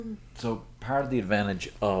So part of the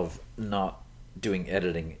advantage of not doing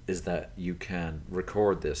editing is that you can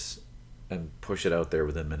record this and push it out there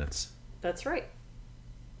within minutes. That's right.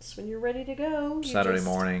 Just when you're ready to go, you Saturday just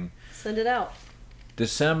morning, send it out.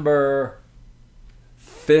 December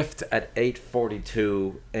 5th at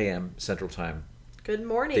 8:42 a.m. Central Time, Good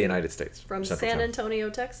morning. the United States. From Central San Time. Antonio,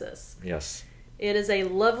 Texas. Yes. It is a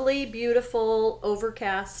lovely, beautiful,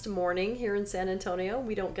 overcast morning here in San Antonio.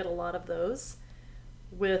 We don't get a lot of those.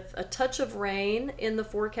 With a touch of rain in the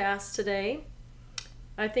forecast today.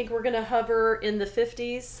 I think we're going to hover in the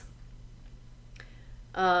 50s.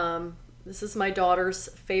 This is my daughter's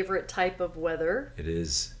favorite type of weather. It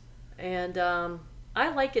is. And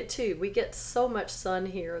I like it too. We get so much sun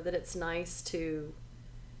here that it's nice to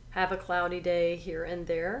have a cloudy day here and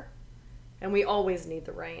there. And we always need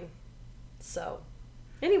the rain. So,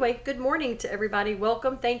 anyway, good morning to everybody.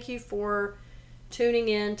 Welcome. Thank you for tuning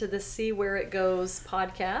in to the See Where It Goes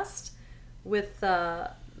podcast with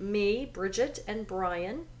me, Bridget, and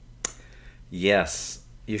Brian. Yes.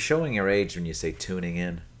 You're showing your age when you say tuning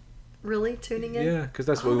in. Really? Tuning in? Yeah, because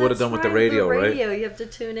that's what we would have done with the radio, the right? radio, you have to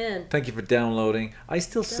tune in. Thank you for downloading. I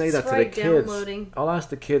still say That's that to right, the kids. downloading. I'll ask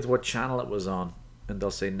the kids what channel it was on, and they'll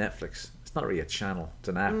say Netflix. It's not really a channel; it's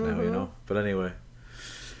an app now, you know. But anyway,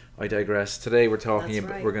 I digress. Today we're talking. That's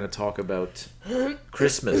right. We're going to talk about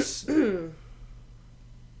Christmas. Right?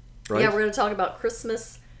 Yeah, we're going to talk about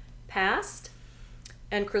Christmas past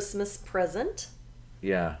and Christmas present.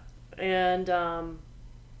 Yeah. And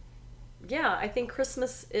yeah, I think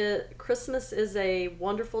Christmas is a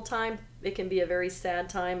wonderful time. It can be a very sad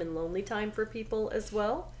time and lonely time for people as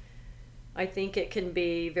well. I think it can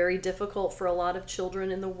be very difficult for a lot of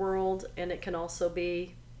children in the world, and it can also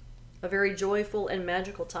be a very joyful and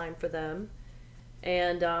magical time for them.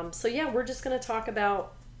 And so yeah, we're just going to talk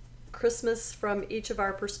about Christmas from each of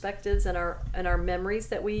our perspectives and our memories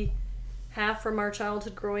that we have from our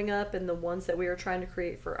childhood growing up, and the ones that we are trying to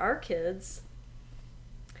create for our kids.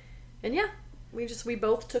 And yeah, we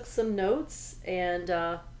both took some notes, and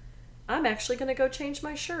I'm actually going to go change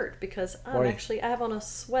my shirt because I have on a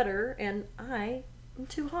sweater and I am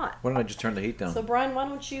too hot. Why don't I just turn the heat down? So Brian, why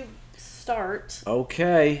don't you start?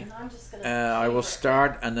 Okay. And I'm just going to I will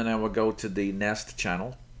start, and then I will go to the Nest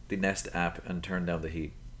channel, the Nest app, and turn down the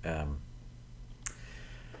heat.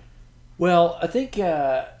 Well, I think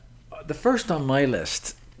the first on my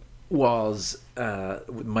list was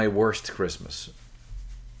my worst Christmas.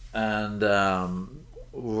 And that's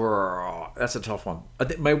a tough one. I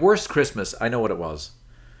think my worst Christmas, I know what it was.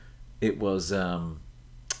 It was, and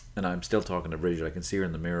I'm still talking to Bridget. I can see her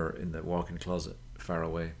in the mirror in the walk-in closet far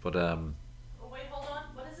away. But Oh, wait, hold on.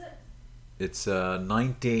 What is it? it's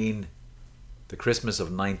the Christmas of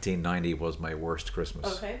 1990 was my worst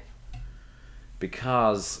Christmas. Okay.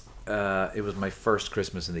 Because it was my first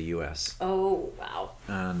Christmas in the US. Oh, wow.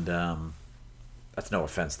 And that's no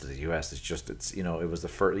offense to the US. It's just it was the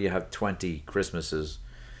first. You have 20 Christmases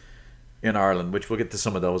in Ireland, which we'll get to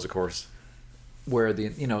some of those, of course, where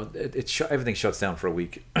everything shuts down for a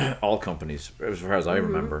week. All companies, as far as I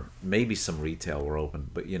remember, maybe some retail were open,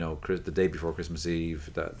 but the day before Christmas Eve.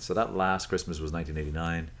 That last Christmas was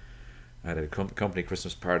 1989. I had a company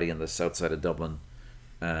Christmas party in the south side of Dublin.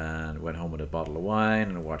 And went home with a bottle of wine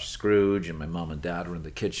and watched Scrooge, and my mom and dad were in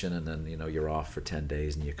the kitchen, and then you're off for 10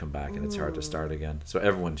 days and you come back and it's hard to start again. So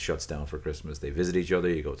everyone shuts down for Christmas. They visit each other,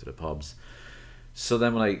 you go to the pubs. So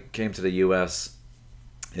then when I came to the US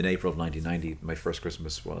in April of 1990, my first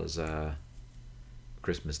Christmas was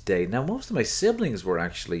Christmas Day. Now most of my siblings were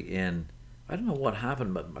actually in, I don't know what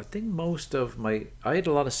happened, but I think I had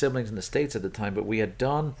a lot of siblings in the States at the time, but we had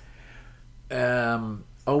done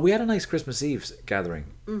we had a nice Christmas Eve gathering.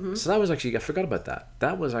 Mm-hmm. So that was actually, I forgot about that.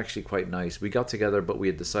 That was actually quite nice. We got together, but we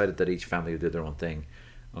had decided that each family did their own thing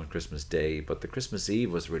on Christmas Day. But the Christmas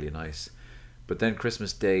Eve was really nice. But then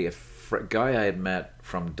Christmas Day, a guy I had met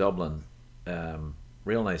from Dublin,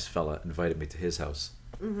 real nice fella, invited me to his house.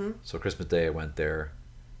 Mm-hmm. So Christmas Day I went there.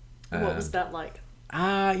 What was that like?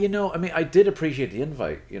 I did appreciate the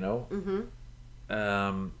invite, Mm-hmm.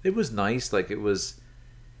 It was nice. Like, it was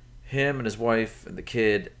him and his wife and the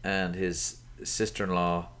kid and his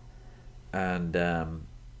sister-in-law and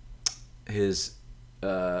his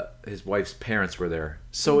wife's parents were there.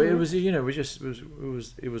 So it was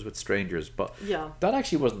it was with strangers. But yeah, that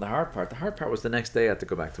actually wasn't the hard part. The hard part was the next day I had to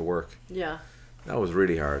go back to work. Yeah, that was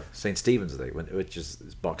really hard. St. Stephen's Day, which is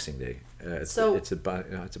Boxing Day. It's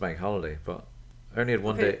a bank holiday, but I only had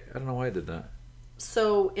one day. I don't know why I did that.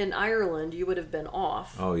 So in Ireland, you would have been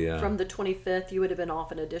off. Oh, yeah. From the 25th, you would have been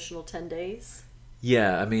off an additional 10 days.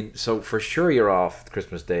 Yeah, I mean, so for sure you're off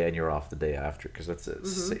Christmas Day and you're off the day after because that's it.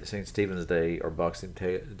 Saint Stephen's Day or Boxing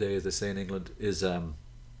Day, as they say in England, is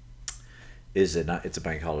it not? It's a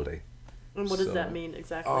bank holiday. And what does that mean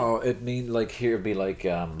exactly? Oh, it mean like here it'd be like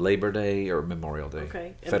Labor Day or Memorial Day.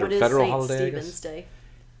 Okay, and Federal, what is federal Saint holiday. Stephen's Day?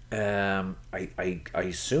 I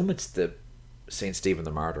assume it's the Saint Stephen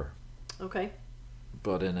the Martyr, Okay,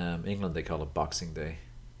 but in England they call it Boxing Day.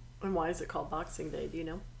 and why is it called Boxing Day? Do you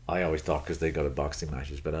know? I always thought because they go to boxing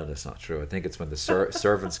matches, but that's not true. I think it's when the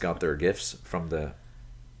servants got their gifts from the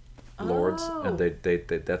lords, and they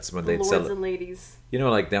that's when they'd Lords sell it. and ladies. You know,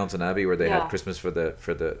 like Downton Abbey, where they Yeah. had Christmas for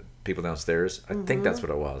the people downstairs. I think that's what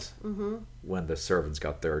it was. When the servants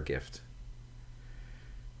got their gift.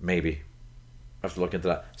 Maybe, I have to look into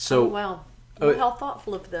that. So Oh, wow. Well, how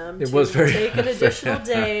thoughtful of them It to was very- take an additional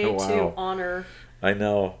day to Wow. honor I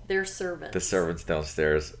know their servants. the servants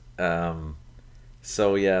downstairs.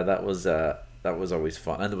 So yeah, that was always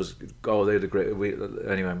fun, and there was they had a great.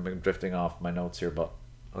 Anyway, I'm drifting off my notes here, but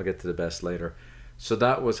I'll get to the best later. So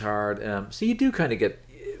that was hard. So you do kind of get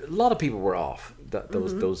a lot of people were off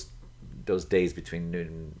those days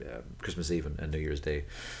between Christmas Eve and New Year's Day.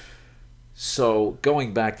 So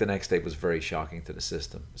going back the next day was very shocking to the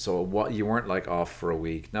system. So what you weren't like off for a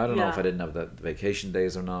week. Now I don't know if I didn't have the vacation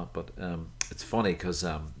days or not, but it's funny because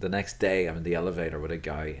the next day I'm in the elevator with a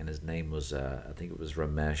guy and his name was I think it was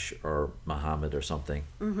Ramesh or Mohammed or something.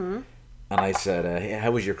 And I said, "Hey,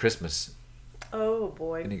 how was your Christmas?" Oh,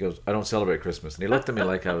 boy. And he goes, "I don't celebrate Christmas." And he looked at me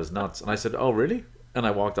like I was nuts. And I said, "Oh, really?" And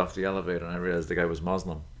I walked off the elevator and I realized the guy was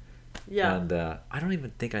Muslim. Yeah. And I don't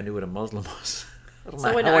even think I knew what a Muslim was.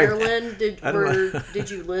 So in Ireland,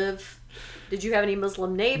 did you live? Did you have any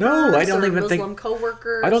Muslim neighbors? No, I don't or even Muslim think.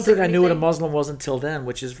 coworkers. I don't think or I knew what a anything? Muslim was until then,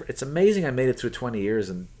 which is it's amazing. I made it through 20 years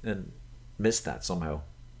and missed that somehow.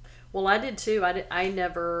 Well, I did too. I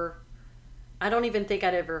never. I don't even think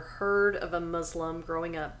I'd ever heard of a Muslim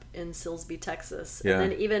growing up in Silsbee, Texas. Yeah.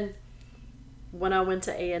 And then even when I went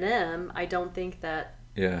to A&M, I don't think that.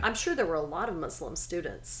 Yeah. I'm sure there were a lot of Muslim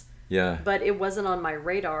students, Yeah. but it wasn't on my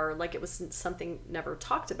radar. Like it was something never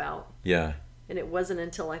talked about. Yeah. And it wasn't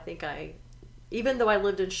until I think even though I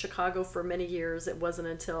lived in Chicago for many years, it wasn't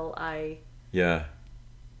until Yeah.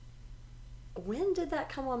 when did that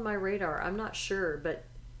come on my radar? I'm not sure, but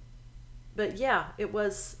yeah, it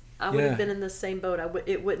was. I would Yeah. have been in the same boat. I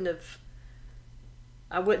wouldn't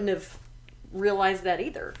have realized that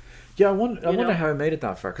either. Yeah. I wonder know? how I made it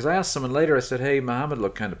that far because I asked someone later. I said, "Hey, Muhammad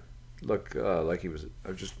looked like he was."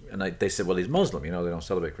 They said, "Well, he's Muslim. You know, they don't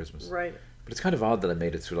celebrate Christmas." Right. But it's kind of odd that I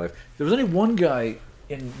made it through life. There was only one guy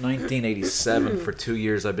in 1987 for 2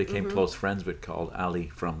 years I became close friends with called Ali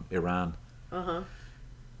from Iran. Uh-huh.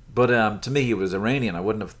 But to me, he was Iranian. I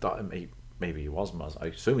wouldn't have thought maybe he was Muslim. I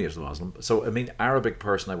assume he was Muslim. So I mean, Arabic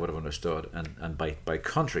person I would have understood, and by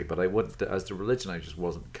country, but I wouldn't as the religion. I just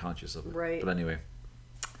wasn't conscious of it. Right. But anyway,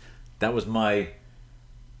 that was my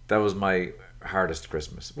hardest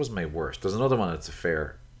Christmas. It wasn't my worst. There's another one that's a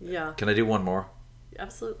fair. Yeah. Can I do one more?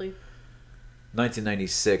 Absolutely.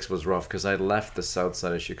 1996 was rough because I'd left the south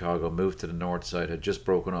side of Chicago, moved to the north side, had just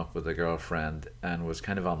broken up with a girlfriend, and was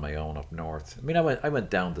kind of on my own up north. I mean, I went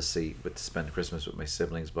down to spend Christmas with my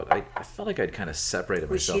siblings, but I felt like I'd kind of separated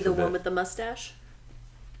Was myself. she the a bit. one with the mustache?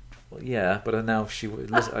 Well, yeah, but now if she would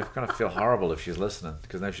listen, I kind of feel horrible if she's listening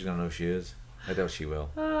because now she's gonna know who she is. I doubt she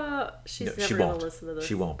will. She's No, never she going won't. to listen to this.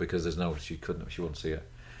 She won't because she wouldn't see it.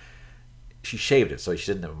 She shaved it, so she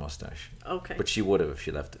didn't have a mustache. Okay. But she would have if she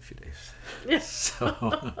left it a few days. Yes.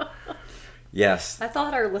 So, yes. I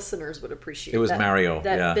thought our listeners would appreciate It was that, Mario,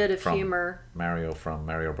 that yeah, bit of from humor. Mario from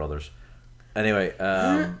Mario Brothers. Anyway,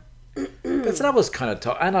 that was kind of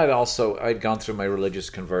tough. And I'd gone through my religious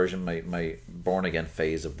conversion, my born again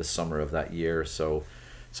phase of the summer of that year. So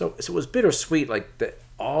it was bittersweet. Like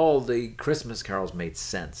all the Christmas carols made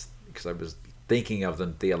sense because I was thinking of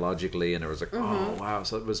them theologically, and it was like, oh wow.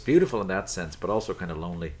 So it was beautiful in that sense, but also kind of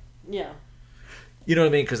lonely. Yeah. You know what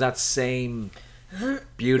I mean? Because that same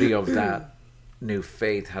beauty of that new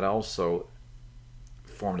faith had also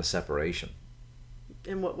formed a separation.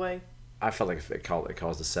 In what way? I felt like it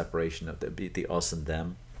caused a separation of the us and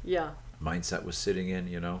them Yeah. mindset was sitting in,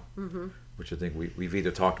 which I think we've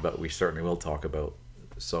either talked about, we certainly will talk about.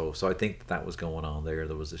 So I think that was going on there.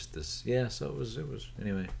 There was this yeah. So it was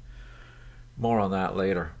anyway. More on that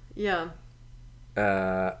later. Yeah.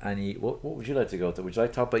 And what would you like to go to? Would you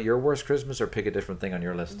like to talk about your worst Christmas or pick a different thing on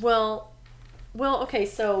your list? Well, okay.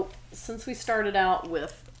 So since we started out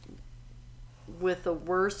with a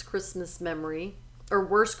worst Christmas memory or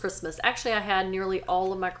worst Christmas, actually, I had nearly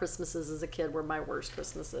all of my Christmases as a kid were my worst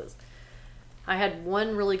Christmases. I had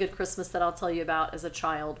one really good Christmas that I'll tell you about as a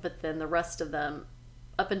child, but then the rest of them,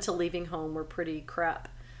 up until leaving home, were pretty crap.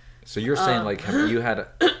 So you're saying like you had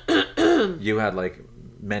like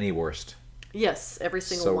many worst. Yes, every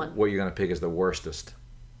single one. So what you're going to pick is the worstest.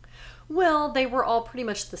 Well, they were all pretty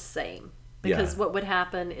much the same. Because Yeah. what would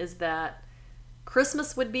happen is that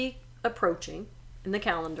Christmas would be approaching in the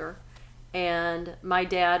calendar, and my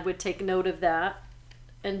dad would take note of that.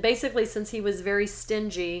 And basically, since he was very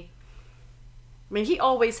stingy, I mean, we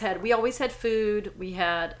always had food, we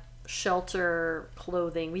had shelter,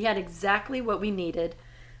 clothing, we had exactly what we needed.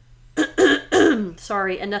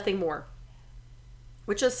 Sorry, and nothing more,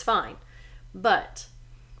 which is fine. But,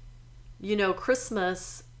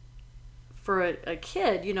 Christmas for a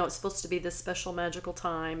kid, it's supposed to be this special magical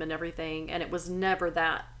time and everything, and it was never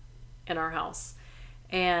that in our house.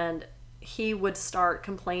 And he would start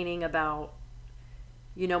complaining about,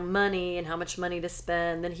 money and how much money to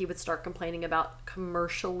spend. Then he would start complaining about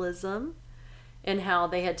commercialism and how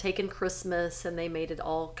they had taken Christmas and they made it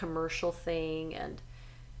all commercial thing. And,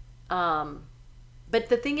 but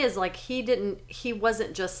the thing is, like, he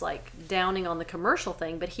wasn't just like downing on the commercial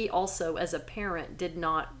thing, but he also, as a parent, did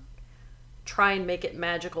not try and make it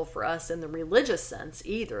magical for us in the religious sense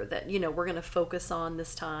either, that we're going to focus on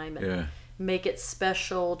this time and make it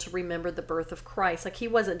special to remember the birth of Christ. Like, he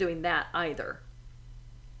wasn't doing that either.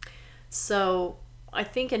 So I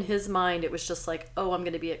think in his mind it was just like, oh, I'm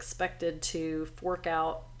going to be expected to fork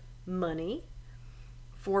out money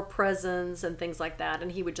for presents and things like that.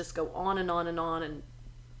 And he would just go on and on and on and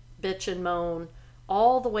bitch and moan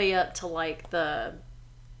all the way up to like the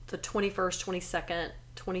 21st, 22nd,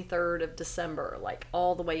 23rd of December, like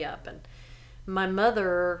all the way up. And my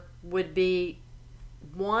mother would be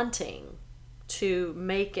wanting to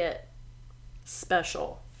make it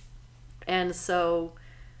special. And so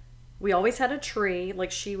we always had a tree.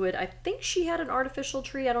 Like, I think she had an artificial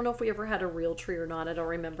tree. I don't know if we ever had a real tree or not. I don't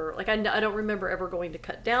remember. Like, I don't remember ever going to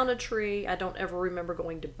cut down a tree. I don't ever remember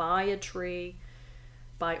going to buy a tree,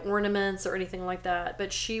 buy ornaments or anything like that.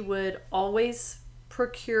 But she would always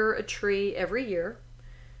procure a tree every year,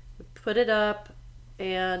 put it up,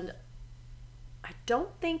 and I don't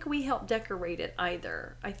think we helped decorate it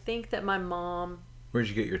either. I think that my mom... Where'd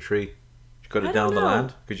you get your tree? Did you cut it down on the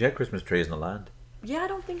land? Because you had Christmas trees in the land. Yeah, I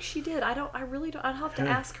don't think she did. I really don't. I'd have to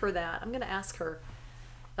ask her that. I'm going to ask her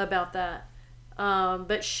about that.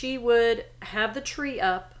 But she would have the tree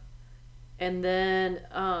up, and then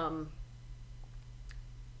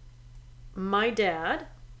my dad,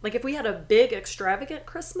 like if we had a big extravagant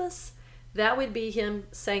Christmas, that would be him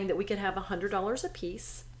saying that we could have $100 a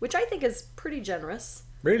piece, which I think is pretty generous.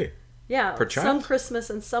 Really? Yeah. Per child? Some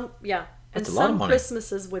Christmas and some, yeah. That's and a lot of some money.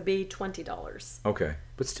 Christmases would be $20. Okay.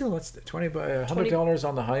 But still, that's $100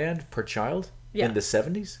 on the high end per child in the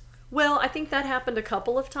 70s? Well, I think that happened a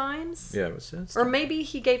couple of times. Yeah, it was sense. Or maybe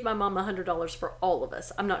he gave my mom $100 for all of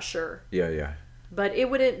us. I'm not sure. Yeah. But it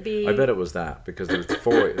wouldn't be... I bet it was that, because there was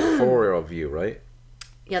four of you, right?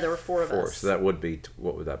 Yeah, there were four of us. So that would be,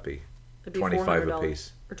 what would that be? It'd be 25 $400 a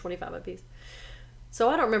piece. Or 25 a piece. So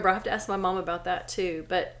I don't remember. I have to ask my mom about that too.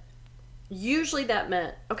 But usually that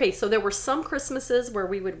meant... Okay, so there were some Christmases where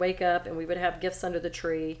we would wake up and we would have gifts under the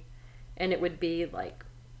tree. And it would be like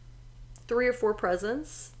 3 or 4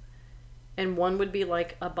 presents. And one would be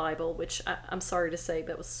like a Bible, which I'm sorry to say,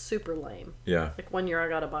 but was super lame. Yeah. Like one year I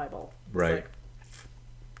got a Bible. Right. Like,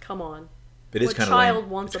 come on. It is What kind of child lame.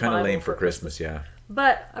 wants It's a kind of Bible lame for for Christmas, yeah.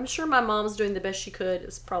 But I'm sure my mom's doing the best she could. It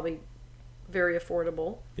was probably very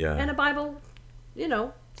affordable. Yeah. And a Bible,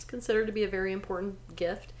 it's considered to be a very important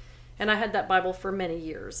gift. And I had that Bible for many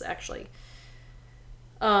years, actually.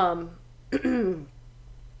 And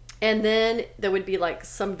then there would be like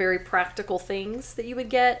some very practical things that you would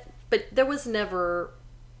get. But there was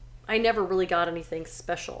I never really got anything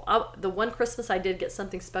special. The one Christmas I did get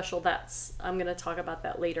something special, I'm going to talk about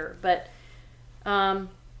that later. But,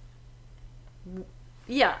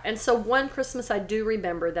 yeah. And so one Christmas I do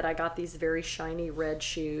remember that I got these very shiny red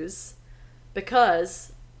shoes,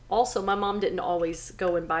 because also my mom didn't always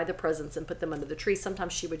go and buy the presents and put them under the tree.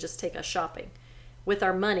 Sometimes she would just take us shopping with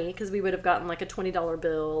our money, because we would have gotten like a $20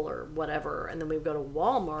 bill or whatever. And then we would go to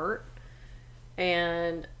Walmart,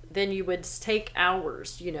 and then you would take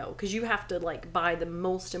hours, because you have to like buy the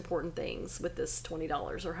most important things with this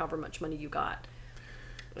 $20 or however much money you got.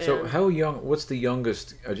 So how young, what's the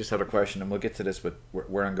youngest? I just had a question, and we'll get to this, but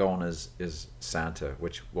where I'm going is Santa,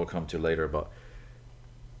 which we'll come to later. But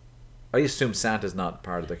I assume Santa's not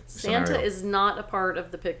part of the Santa scenario, is not a part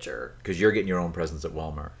of the picture. because you're getting your own presents at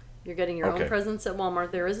Walmart. You're getting your Okay. own presents at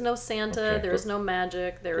Walmart. There is no Santa. Okay, there is no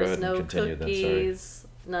magic. There go is ahead and no continue then, sorry. cookies.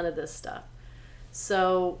 None of this stuff.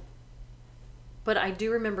 So But I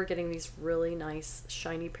do remember getting these really nice,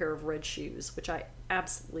 shiny pair of red shoes, which I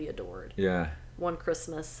absolutely adored. Yeah. One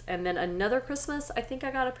Christmas. And then another Christmas, I think I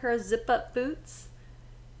got a pair of zip-up boots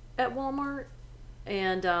at Walmart.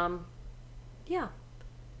 And, yeah.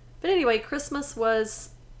 But anyway, Christmas was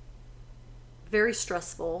very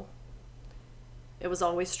stressful. It was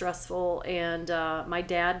always stressful. And my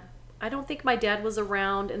dad, I don't think my dad was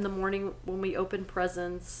around in the morning when we opened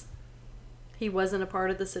presents. He wasn't a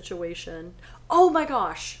part of the situation. Oh my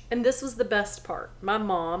gosh. And this was the best part. My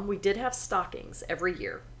mom, we did have stockings every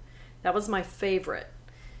year. That was my favorite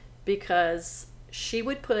because she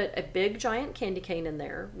would put a big giant candy cane in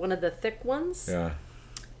there, one of the thick ones. Yeah.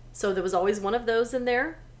 So there was always one of those in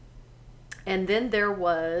there. And then there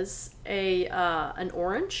was an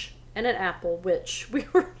orange and an apple, which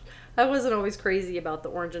I wasn't always crazy about the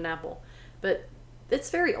orange and apple, but it's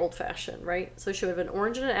very old-fashioned, right? So she would have an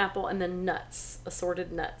orange and an apple and then nuts, assorted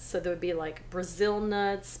nuts. So there would be like Brazil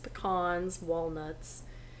nuts, pecans, walnuts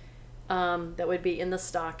that would be in the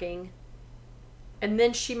stocking. And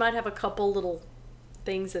then she might have a couple little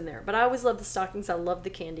things in there. But I always loved the stockings. I loved the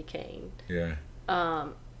candy cane. Yeah.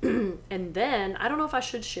 And then, I don't know if I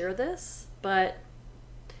should share this, but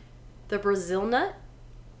the Brazil nut,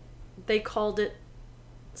 they called it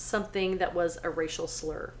something that was a racial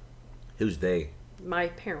slur. Who's they? My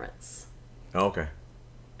parents. Oh, okay.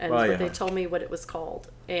 And Well, yeah. they told me what it was called.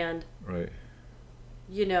 And, Right.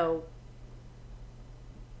 you know,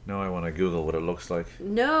 Now I want to Google what it looks like.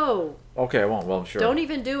 no, Okay, I won't. Well, I'm sure. don't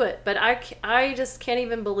even do it. But I just can't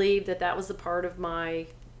even believe that was a part of my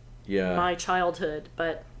Yeah. childhood.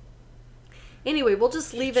 But anyway, we'll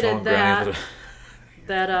just leave it Strong at granny.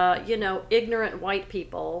 that. You know, ignorant white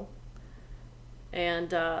people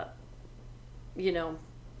and, you know,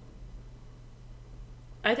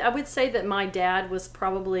 I would say that my dad was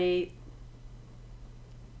probably,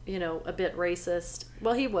 you know, a bit racist.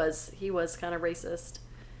 Well, he was kind of racist.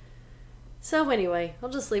 So anyway, I'll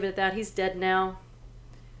just leave it at that. He's dead now.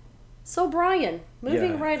 So Brian,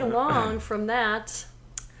 moving Yeah. right along from that.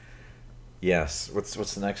 Yes. What's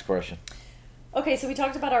the next question? Okay, so we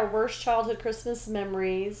talked about our worst childhood Christmas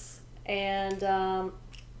memories, and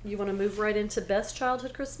you want to move right into best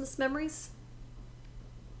childhood Christmas memories?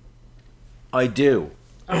 I do.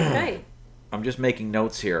 Okay. I'm just making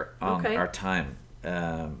notes here on Okay. our time.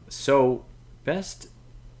 So, best.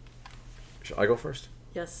 Shall I go first?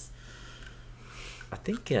 Yes. I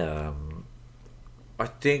think.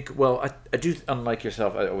 Well, I do. Unlike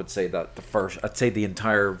yourself, I would say that I'd say the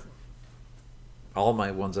entire. All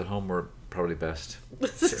my ones at home were probably best.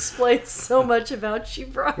 This explains so much about you,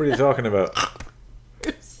 Brian. What are you talking about?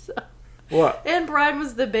 What? And Brian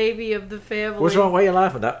was the baby of the family. What's wrong? Why are you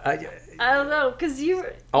laughing? I don't know, because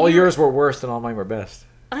All yours were worse and all mine were best.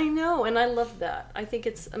 I know, and I love that. I think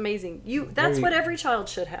it's amazing. That's what every child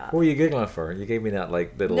should have. What were you giggling for? You gave me that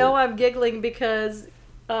little. No, I'm giggling because,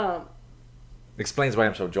 Explains why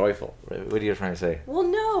I'm so joyful. What are you trying to say? well,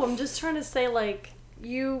 no, I'm just trying to say, like,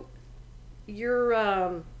 you're,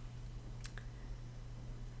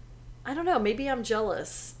 I don't know, maybe I'm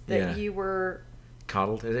jealous that Yeah. you were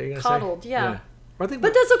Coddled? Is that what you're gonna say? coddled, yeah. Well, I think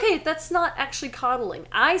But that's okay. That's not actually coddling.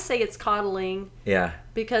 I say it's coddling yeah.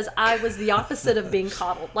 because I was the opposite of being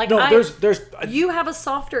coddled. Like, No, there's. you have a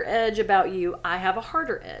softer edge about you. I have a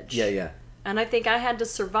harder edge. Yeah. And I think I had to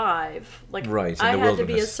survive. Like, Right, in I the had to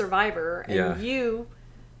be a wilderness. survivor, and Yeah. you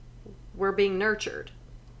were being nurtured.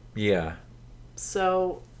 Yeah.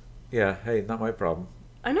 So Yeah. Hey, not my problem.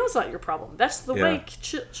 I know it's not your problem. That's the Yeah. way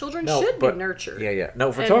children should be nurtured. Yeah. No,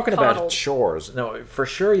 if we're and talking about coddled. chores, no, for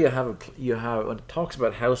sure you have when it talks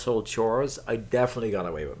about household chores, I definitely got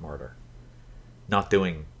away with murder. Not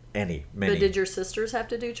doing many. But did your sisters have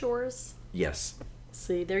to do chores? Yes.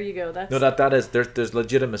 See, there you go. That's No, that is there's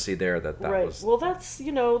legitimacy there that right. was. Well, that's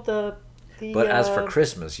the. But as for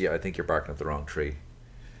Christmas, yeah, I think you're barking at the wrong tree.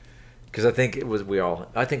 Because I think we all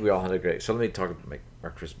had a great. So let me talk about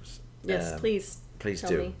our Christmas. Yes, please. Please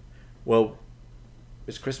tell do. me. Well,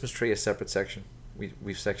 is Christmas tree a separate section?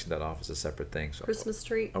 We've sectioned that off as a separate thing. So Christmas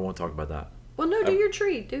tree. I won't talk about that. Well, no, do your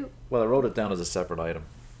tree. Do. Well, I wrote it down as a separate item.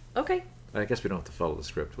 Okay. I guess we don't have to follow the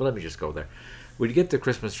script. Well, let me just go there. We'd get the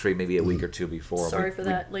Christmas tree maybe a week or two before. Sorry for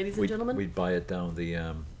that, ladies and gentlemen. We'd buy it down the.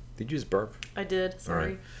 Did you just burp? I did. Sorry.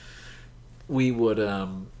 Alright. We would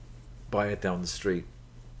buy it down the street.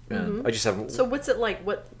 And I just have. So what's it like?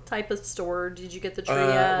 What type of store did you get the tree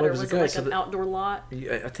well, at, it or was was a it guy, like so an outdoor lot?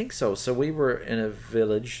 Yeah, I think so. So we were in a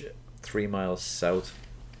village 3 miles south.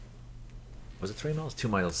 Was it 3 miles? 2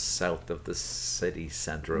 miles south of the city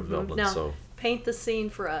centre of Dublin. Now, So paint the scene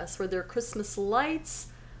for us. Were there Christmas lights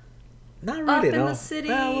Not up really, in no. the city?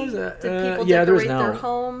 Well, what was that? Did people yeah, there was decorate their no.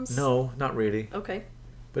 homes? No, not really. Okay.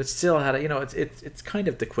 But it still had a, it's kind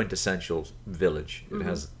of the quintessential village. It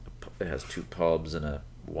has two pubs and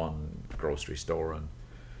one grocery store, and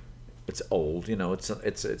it's old. It's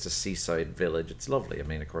a seaside village. It's lovely. I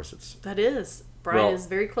mean, of course, it's That is. Bryan Well, is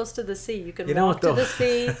very close to the sea. You can you know walk what, to though? the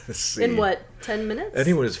sea, The sea. in what, 10 minutes?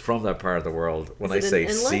 anyone who's from that part of the world. When I Is it say an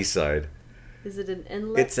inlet? seaside, Is it an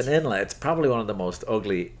inlet? it's an inlet. It's probably one of the most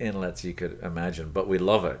ugly inlets you could imagine, but we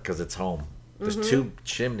love it because it's home. There's two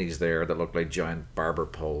chimneys there that look like giant barber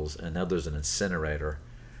poles, and now there's an incinerator.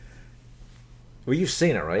 Well, you've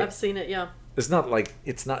seen it, right? I've seen it, yeah. It's not like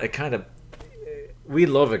it's not. It kind of. We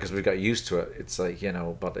love it because we got used to it. It's like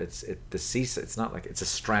but the sea. It's not like it's a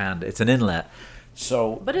strand. It's an inlet.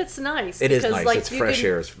 So But it's nice. it is because, nice. like, It's you fresh can-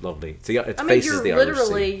 air. It's lovely. It I mean, faces you're the Irish Sea.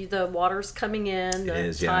 literally, the water's coming in, the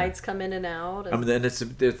is, yeah. tides come in and out. I mean, then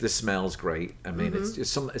the smell's great. I mean, it's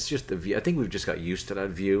just It's just the view. I think we've just got used to that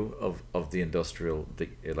view of the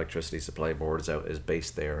electricity supply board is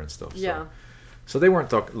based there and stuff. Yeah. So they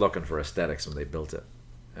weren't looking for aesthetics when they built it.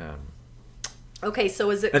 Okay, so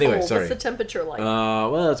is it Anyway, cold? sorry. What's the temperature like?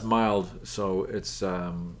 Well, it's mild, so it's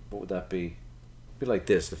what would that be? Be like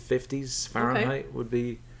this. The 50s Fahrenheit would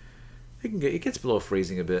be. It gets below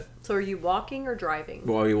freezing a bit. So are you walking or driving?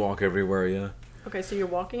 Well, you walk everywhere, yeah. Okay, so you're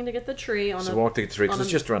walking to get the tree on So a walk to the tree 'cause on it's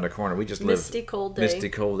a just around the corner. We just misty, live cold day. misty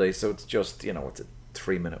cold day. So it's just it's a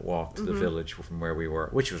 3-minute walk to the village from where we were,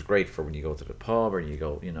 which was great for when you go to the pub or you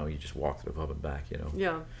go you just walk to the pub and back.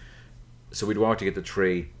 Yeah. So we'd walk to get the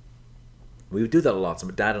tree. We would do that a lot. So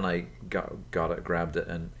my dad and I grabbed it,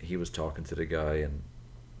 and he was talking to the guy, and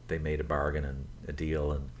they made a bargain and a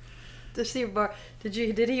deal. And Did he barter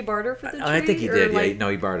for the tree? I think he or, did. like- Yeah, no,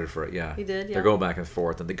 he bartered for it. Yeah, He did, yeah. They're going back and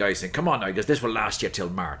forth, and the guy's saying, "Come on now," he goes, "This will last you till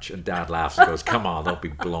March." And Dad laughs and goes, "Come on, don't be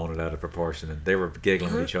blowing it out of proportion." And they were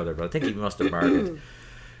giggling with each other, but I think he must have bargained.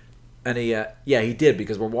 And he did,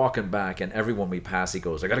 because we're walking back, and everyone we pass, he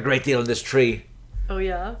goes, "I got a great deal on this tree." Oh,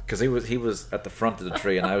 yeah? Because he was at the front of the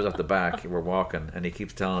tree and I was at the back. We're walking, and he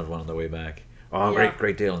keeps telling everyone on the way back, "Oh, Yeah.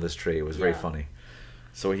 great deal on this tree." It was very Yeah. funny.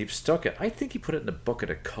 So he stuck it. I think he put it in a bucket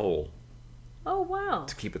of coal Oh, wow.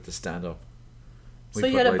 to keep it to stand up. So We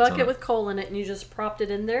you put had a lights on bucket it. with coal in it and you just propped it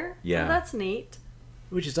in there? Yeah. Well, that's neat.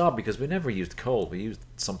 Which is odd because we never used coal. We used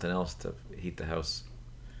something else to heat the house.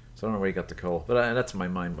 So I don't know where he got the coal, but that's in my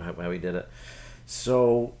mind how he did it.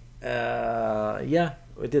 So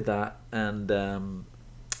we did that, and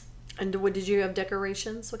And did you have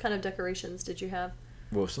decorations? What kind of decorations did you have?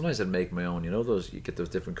 well, sometimes I'd make my own. You get those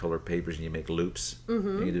different colored papers and you make loops.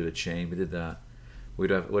 And you do a chain. We did that. We'd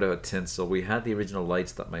have a tinsel. We had the original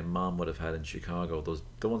lights that my mom would have had in Chicago.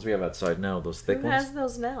 The ones we have outside now, those thick Who ones. has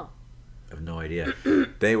those now? I have no idea.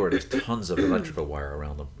 There's tons of electrical wire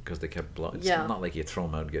around them because they kept blowing. It's Yeah. not like you throw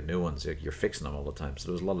them out and get new ones. You're fixing them all the time. So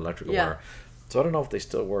there was a lot of electrical Yeah. wire. So I don't know if they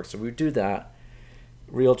still work. So we would do that.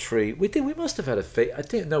 Real tree. We must have had a fake. I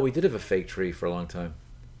think no, we did have a fake tree for a long time,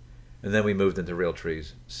 and then we moved into real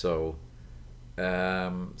trees. So,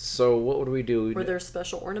 what would we do? Were there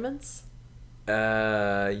special ornaments?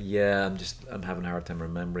 Yeah. I'm having a hard time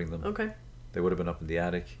remembering them. Okay. They would have been up in the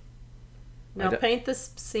attic. Now d- paint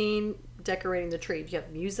this scene decorating the tree. Do you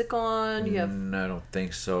have music on? You have No, I don't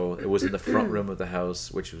think so. It was in the front room of the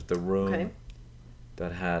house, which was the room Okay.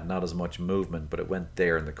 that had not as much movement, but it went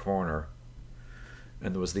there in the corner.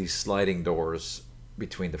 And there was these sliding doors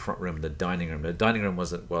between the front room and the dining room. The dining room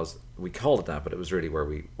was we called it that, but it was really where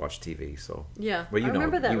we watched TV. So Yeah. well, I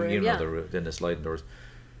remember that room. You know Yeah. the room, then the sliding doors.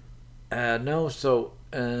 No, so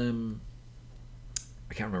I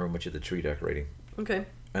can't remember much of the tree decorating. Okay.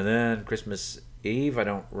 And then Christmas Eve, I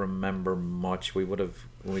don't remember much. We would have,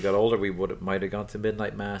 when we got older, might have gone to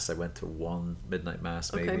midnight mass. I went to one midnight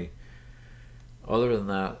mass maybe. Okay. Other than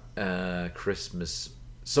that, Christmas.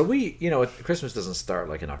 So Christmas doesn't start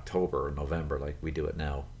like in October or November like we do it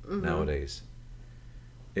now nowadays.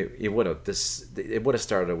 It would have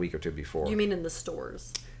started a week or two before. You mean in the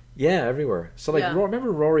stores? Yeah, everywhere. So like, Yeah.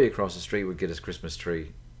 remember Rory across the street would get his Christmas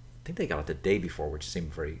tree. I think they got it the day before, which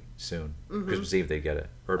seemed very soon. Christmas Eve they get it,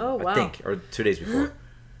 or Oh, wow. I think, or 2 days before.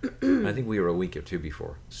 I think we were a week or two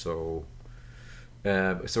before. So,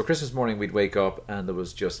 so Christmas morning we'd wake up and there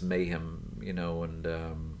was just mayhem, and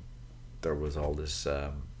there was all this.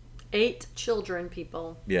 8 children,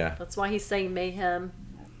 people. Yeah, That's why he's saying mayhem.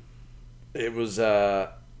 it was.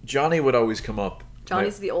 Johnny would always come up.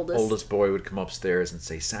 Johnny's the oldest. Oldest boy would come upstairs and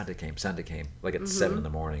say, "Santa came, Santa came." Like at 7 in the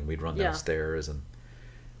morning, we'd run Yeah. downstairs and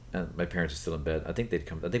my parents are still in bed. I think they'd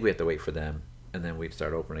come. I think we had to wait for them, and then we'd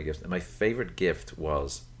start opening gifts. And my favorite gift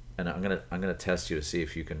was, and I'm gonna test you to see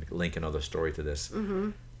if you can link another story to this.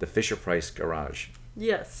 The Fisher Price garage.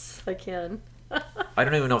 Yes, I can. I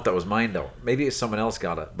don't even know if that was mine though. Maybe someone else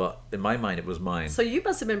got it, but in my mind it was mine. So you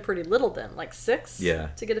must have been pretty little then, like 6? Yeah.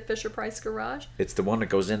 To get a Fisher-Price garage? It's the one that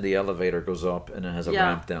goes in, the elevator goes up, and it has a Yeah.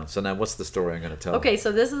 ramp down. So now what's the story I'm going to tell? Okay,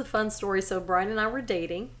 so this is a fun story. So Brian and I were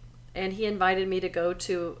dating, and he invited me to go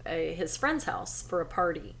to his friend's house for a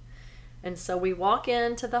party. And so we walk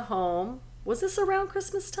into the home. Was this around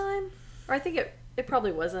Christmas time? Or I think it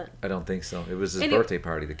probably wasn't. I don't think so. It was his Anyway. birthday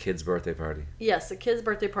party, the kid's birthday party. Yes, a kid's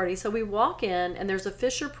birthday party. So we walk in, and there's a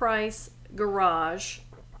Fisher-Price garage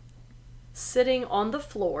sitting on the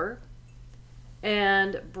floor,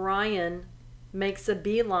 and Brian makes a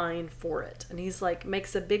beeline for it. And he's like,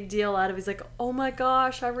 makes a big deal out of it. He's like, oh my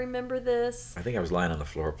gosh, I remember this. I think I was lying on the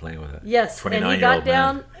floor playing with it. Yes, and he 29-year-old got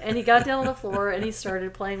down man. and he got down on the floor and he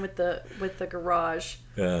started playing with the garage,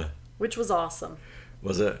 Yeah. which was awesome.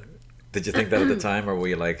 Was it? Did you think that at the time, or were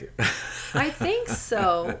you like... I think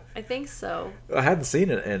so. I think so. I hadn't seen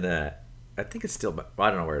it, and I think it's still... I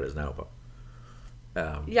don't know where it is now, but...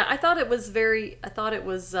 Yeah, I thought it was very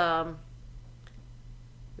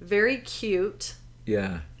cute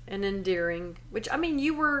Yeah. and endearing, which, I mean,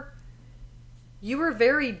 you were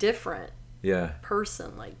very different Yeah.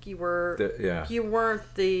 person. Like you were Yeah. you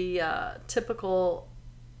weren't the typical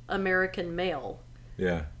American male.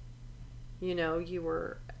 Yeah. You know, you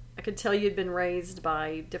were, I could tell you'd been raised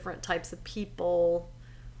by different types of people.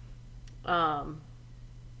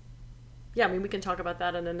 Yeah, I mean, we can talk about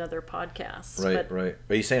that in another podcast. Right, but right.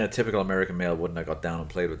 Are you saying a typical American male wouldn't have got down and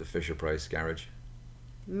played with the Fisher-Price garage?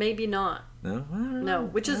 maybe not. No? I don't No, know.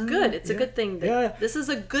 which is good. It's a good thing. Yeah. This is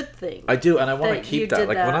a good thing. I do, and I want to that you keep that. did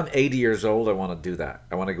Like, when that. I'm 80 years old, I want to do that.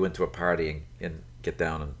 I want to go into a party and get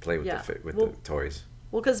down and play with Yeah. the Well, toys.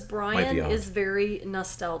 Well, because Brian odd. is very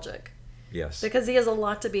nostalgic. Yes. Because he has a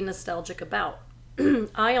lot to be nostalgic about.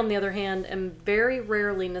 I, on the other hand, am very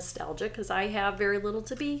rarely nostalgic because I have very little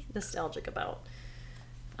to be nostalgic about.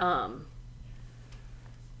 But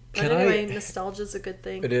Can anyway, I- nostalgia is a good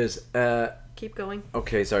thing. It is. Keep going.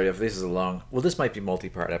 Okay, sorry if this is a long... Well, this might be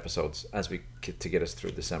multi-part episodes as we to get us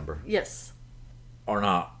through December. Yes, Or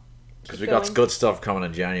not. Because Keep we got going. good stuff coming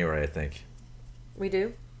in January, I think. we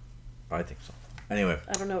do. I think so. Anyway.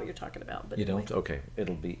 I don't know what you're talking about, but You anyway. don't? Okay.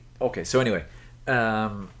 It'll be... Okay, so anyway.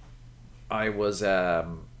 I was... let's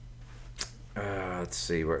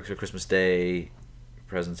see. So Christmas Day,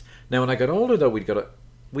 presents. Now, when I got older, though,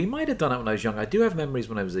 we might have done it when I was young. I do have memories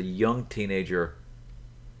when I was a young teenager.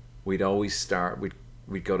 We'd always start...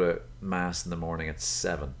 We'd go to Mass in the morning at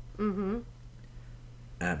 7. Mm-hmm.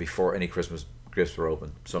 Before any Christmas gifts were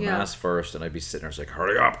open. So Yeah. Mass first, and I'd be sitting there, it's like,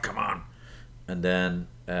 hurry up, come on. And then...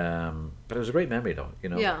 but it was a great memory, though. You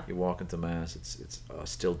know, Yeah. you walk into Mass, it's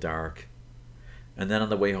still dark. And then on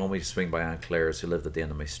the way home, we'd swing by Aunt Claire's, who lived at the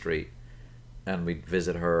end of my street. And we'd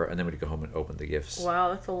visit her, and then we'd go home and open the gifts.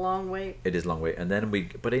 Wow, that's a long wait. It is a long way. And then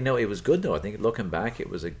but I know it was good, though. I think looking back,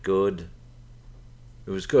 it was good,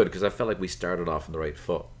 because I felt like we started off on the right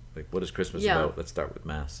foot. Like, what is Christmas Yeah. about? Let's start with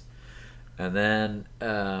Mass. And then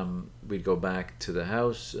we'd go back to the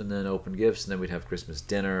house and then open gifts, and then we'd have Christmas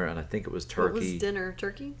dinner, and I think it was turkey. What was dinner?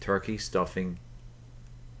 Turkey? Turkey, stuffing,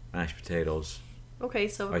 mashed potatoes, Okay,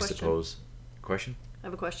 so I have a I question. suppose. Question? I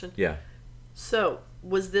have a question. Yeah. So,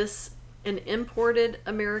 was this an imported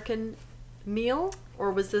American meal,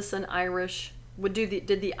 or was this an Irish?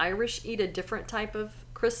 Did the Irish eat a different type of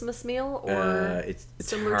Christmas meal, or It's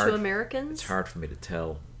similar hard, to Americans? It's hard for me to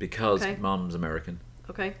tell because Okay. Mom's American.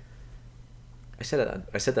 Okay. I said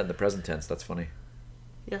that in the present tense. That's funny.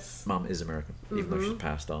 Yes. Mom is American, even though she's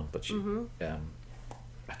passed on. But she, Mhm.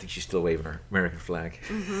 I think she's still waving her American flag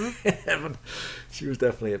Mm-hmm. in heaven. She was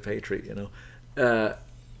definitely a patriot, you know.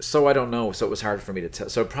 So I don't know. So it was hard for me to tell.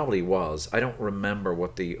 So it probably was. I don't remember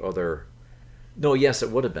what the other. No, yes, it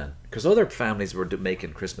would have been because other families were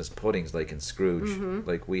making Christmas puddings, like in Scrooge.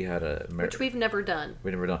 Like we had Which we've never done. we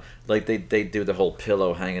never done. Like they do the whole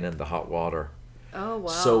pillow hanging in the hot water. Oh wow.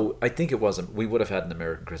 So I think it wasn't. We would have had an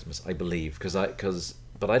American Christmas, I believe,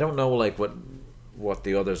 but I don't know like what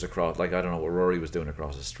the others across. Like I don't know what Rory was doing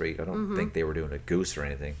across the street. I don't think they were doing a goose or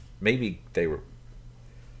anything. Maybe they were.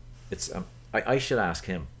 It's I should ask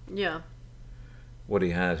him Yeah. what he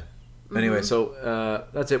had. Anyway, so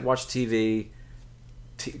that's it. Watch TV.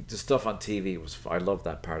 The stuff on TV was. I love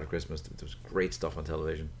that part of Christmas. There was great stuff on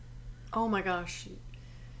television. Oh my gosh.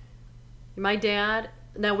 My dad.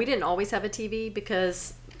 No, we didn't always have a TV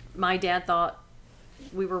because my dad thought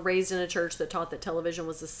we were raised in a church that taught that television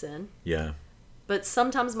was a sin. Yeah. But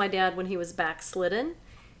sometimes my dad, when he was backslidden,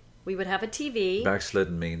 we would have a TV.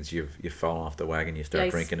 Backslidden means you've fallen off the wagon. You start Yeah,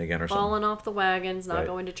 he's drinking again or something. falling off the wagons, not Right.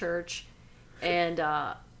 going to church. And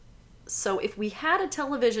So if we had a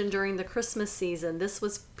television during the Christmas season, this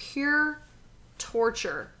was pure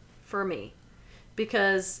torture for me.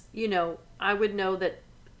 Because, I would know that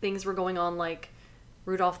things were going on like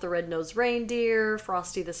Rudolph the Red-Nosed Reindeer,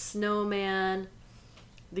 Frosty the Snowman.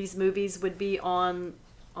 These movies would be on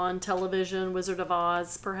television, Wizard of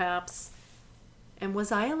Oz, perhaps. And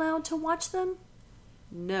was I allowed to watch them?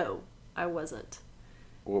 No, I wasn't.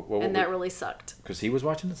 And that really sucked. Because he was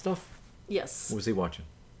watching the stuff? Yes. What was he watching?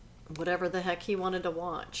 Whatever the heck he wanted to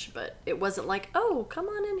watch. But it wasn't like, oh, come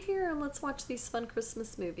on in here and let's watch these fun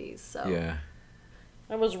Christmas movies. So yeah.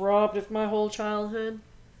 I was robbed of my whole childhood.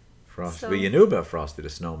 Frosty. But you knew about Frosty the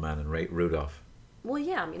Snowman and Rudolph. Well,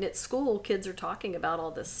 yeah. I mean, at school, kids are talking about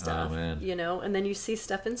all this stuff. Oh, man. And then you see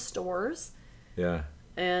stuff in stores. Yeah.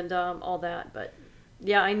 And all that. But,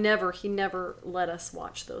 yeah, he never let us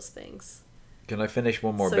watch those things. Can I finish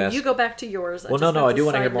one more so best? You go back to yours. Well, no, I do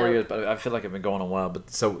want to hear more of yours, but I feel like I've been going a while. But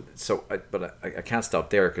I can't stop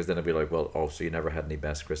there because then I'd be like, well, so you never had any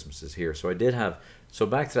best Christmases here. So I did have. So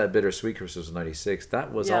back to that Bittersweet Christmas of '96.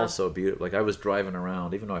 That was also beautiful. Like I was driving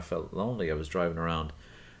around, even though I felt lonely, I was driving around,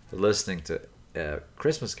 listening to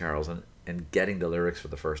Christmas carols and getting the lyrics for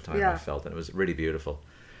the first time. I felt, and it was really beautiful.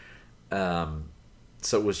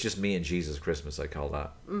 So it was just me and Jesus Christmas, I call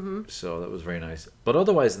that. Mm-hmm. So that was very nice. But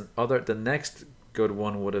otherwise, the next good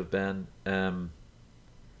one would have been, I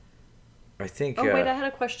think... Oh, wait, I had a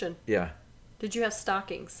question. Yeah. Did you have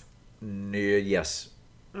stockings? Yes.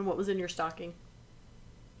 And what was in your stocking?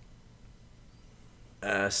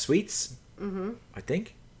 Sweets, I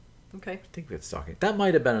think. Okay. I think we had stocking. That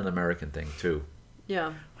might have been an American thing, too.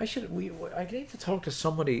 Yeah. I need to talk to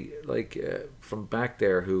somebody, from back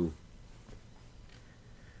there who...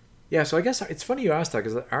 Yeah, so I guess it's funny you asked that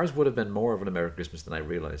because ours would have been more of an American Christmas than I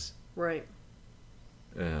realised. Right.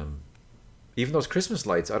 Even those Christmas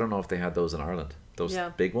lights, I don't know if they had those in Ireland. Those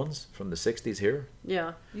big ones from the 60s here.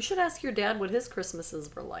 Yeah. You should ask your dad what his Christmases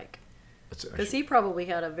were like. Because he probably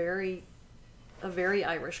had a very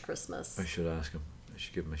Irish Christmas. I should ask him. I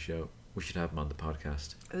should give him a shout. We should have him on the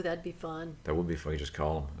podcast. Oh, that'd be fun. That would be fun. You just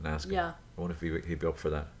call him and ask him. Yeah. I wonder if he'd be up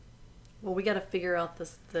for that. Well, we got to figure out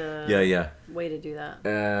the way to do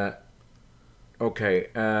that. Okay.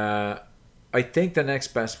 I think the next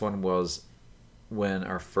best one was when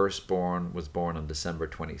our firstborn was born on December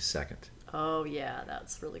 22nd. Oh yeah,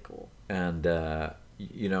 that's really cool. And of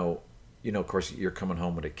course, you're coming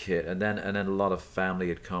home with a kid, and then a lot of family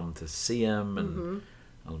had come to see him, and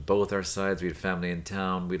on both our sides, we had family in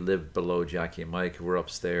town. We lived below Jackie and Mike, who were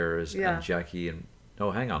upstairs, and Jackie and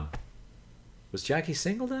hang on, was Jackie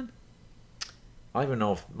single then? I don't even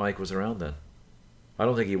know if Mike was around then. I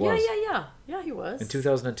don't think he was. Yeah, he was. In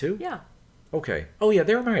 2002? Yeah. Okay. Oh, yeah,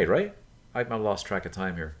 they were married, right? I've lost track of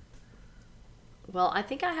time here. Well, I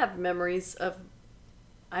think I have memories of...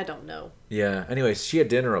 I don't know. Yeah. Anyways, she had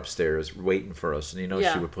dinner upstairs waiting for us, and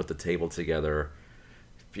she would put the table together.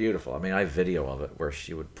 Beautiful. I mean, I have video of it where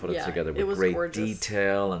she would put it together with great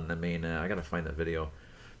detail, and I got to find that video.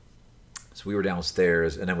 So we were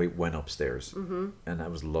downstairs, and then we went upstairs, and that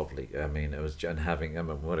was lovely. I mean, it was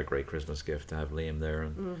what a great Christmas gift to have Liam there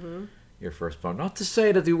and your firstborn. Not to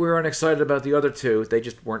say that we weren't excited about the other two; they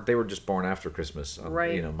just weren't. They were just born after Christmas,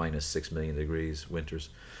 right? Minus 6 million degrees winters.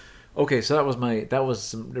 Okay, so that was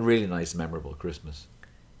some really nice, memorable Christmas.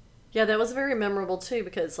 Yeah, that was very memorable too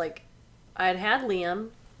because I had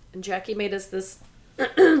Liam, and Jackie made us this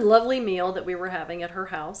lovely meal that we were having at her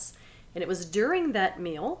house, and it was during that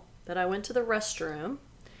meal that I went to the restroom,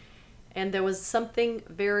 and there was something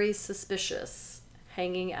very suspicious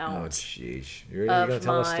hanging out. Oh, jeez. You're going to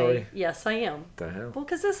tell a story? Yes, I am. What the hell? Well,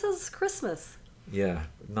 because this is Christmas. Yeah,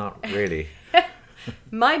 not really.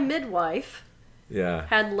 My midwife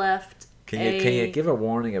had left Can you give a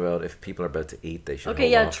warning about if people are about to eat, they should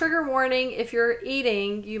hold off? Trigger warning. If you're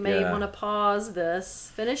eating, you may want to pause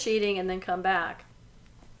this, finish eating, and then come back.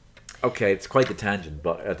 Okay, it's quite the tangent,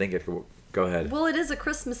 but I think go ahead. Well, it is a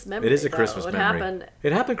Christmas memory. It is a Christmas memory.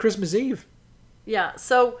 It happened Christmas Eve. Yeah.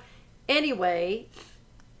 So, anyway,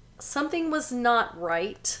 something was not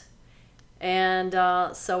right, and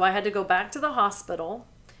so I had to go back to the hospital,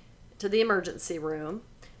 to the emergency room,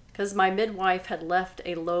 because my midwife had left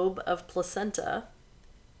a lobe of placenta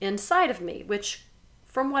inside of me, which,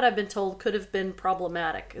 from what I've been told, could have been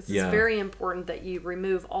problematic. It's very important that you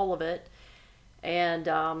remove all of it, and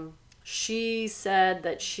she said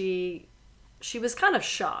that she was kind of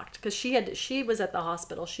shocked because she was at the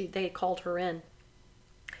hospital. They had called her in,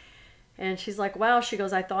 and she's like, "Wow." She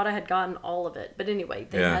goes, "I thought I had gotten all of it, but anyway,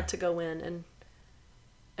 they had to go in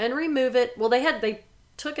and remove it." Well, they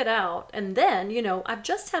took it out, and then I've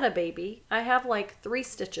just had a baby. I have 3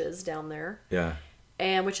 stitches down there. Yeah.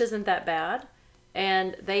 and which isn't that bad.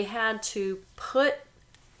 And they had to put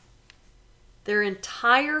their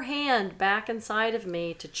entire hand back inside of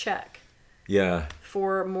me to check Yeah.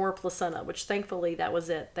 for more placenta, which thankfully that was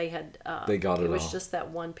it. They had They got it It was all. just that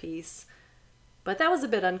one piece, but that was a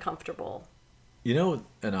bit uncomfortable. You know,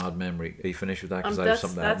 an odd memory. Are you finished with that? Because I have That's,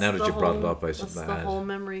 something that's now that the you brought it whole- up, I have that's something the to add. whole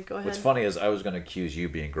memory. Go ahead. What's funny is I was going to accuse you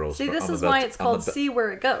being gross. See, but this I'm is about why to- it's called I'm about, See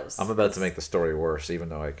Where It Goes. I'm about to make the story worse, even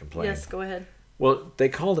though I complained. Yes, go ahead. Well, they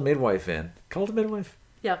called the midwife in. Called the midwife?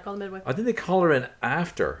 Yeah, call the midwife. I think they called her in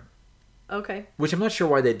after, Okay. which I'm not sure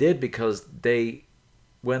why they did, because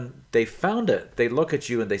when they found it, they look at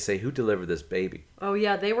you and they say, "Who delivered this baby?" Oh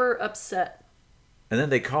yeah, they were upset. And then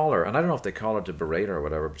they call her, and I don't know if they call her to berate her or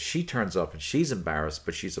whatever, but she turns up and she's embarrassed,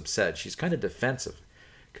 but she's upset. She's kind of defensive.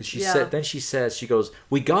 Because she Yeah. said, then she says, she goes,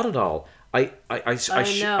 "We got it all. I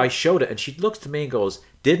know. showed it." And she looks to me and goes,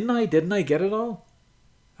 Didn't I get it all?"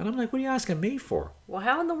 And I'm like, "What are you asking me for?" Well,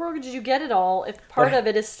 how in the world did you get it all if part But- of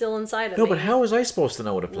it is still inside of No, me? but how was I supposed to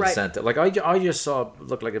know what a Right. placenta? Like, I just saw it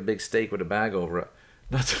look like a big steak with a bag over it.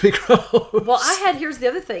 Not to be gross. Well, here's the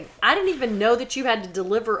other thing. I didn't even know that you had to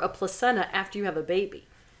deliver a placenta after you have a baby.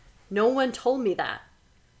 No one told me that.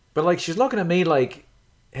 But like, she's looking at me like,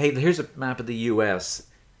 "Hey, here's a map of the U.S.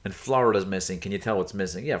 and Florida's missing. Can you tell what's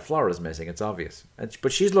missing?" Yeah, Florida's missing. It's obvious.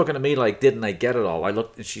 But she's looking at me like, "Didn't I get it all?" I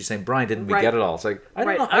looked, and she's saying, "Brian, didn't we Right. get it all?" It's like, I don't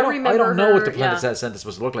Right. know. I I don't remember know what the her, yeah. placenta is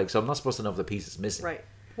supposed to look like, so I'm not supposed to know if the piece is missing. Right.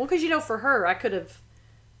 Well, because for her, I could have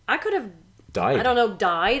Died. I don't know,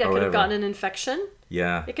 died. I Or could have whatever. gotten an infection.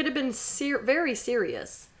 Yeah. It could have been very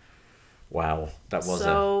serious. Wow. That was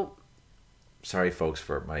So, sorry, folks,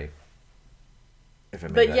 for my. If I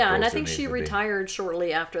made but that yeah, and I gross, think it she needed to be. retired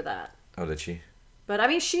shortly after that. Oh, did she? But I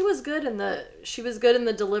mean, she was good in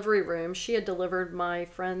the delivery room. She had delivered my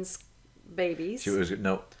friend's babies. She was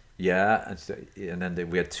no. Yeah, and then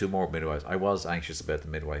we had two more midwives. I was anxious about the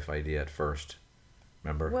midwife idea at first.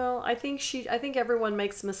 Remember? Well, I think everyone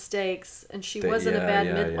makes mistakes, and she wasn't a bad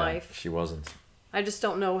midwife. Yeah. She wasn't. I just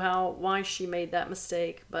don't know why she made that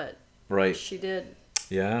mistake, but Right. she did.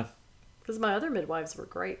 Yeah. Because my other midwives were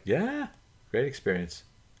great. Yeah. Great experience.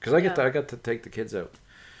 Because I got to take the kids out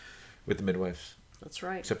with the midwives, That's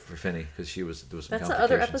right. except for Finny, because there was some That's the complications.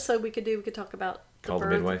 other episode we could do. We could talk about the Call the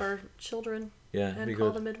birth Midwife. of our children Yeah, it'd be and Call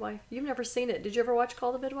good. the Midwife. You've never seen it. Did you ever watch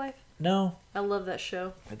Call the Midwife? No, I love that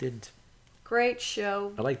show. I didn't. Great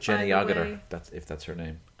show. I like by Jenny the Agutter. way. That's her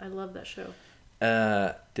name. I love that show.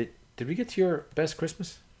 Did we get to your best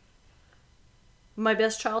Christmas? My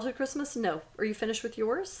best childhood Christmas? No. Are you finished with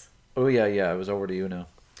yours? Oh yeah. I was over to you now.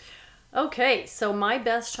 Okay, so my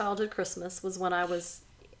best childhood Christmas was when I was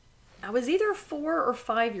either 4 or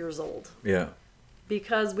 5 years old, Yeah.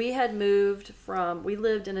 because we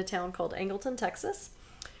lived in a town called Angleton, Texas,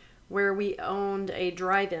 where we owned a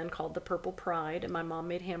drive-in called the Purple Pride, and my mom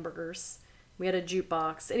made hamburgers. We had a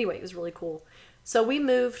jukebox. Anyway, it was really cool. So we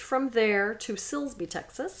moved from there to Silsbee,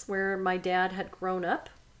 Texas, where my dad had grown up.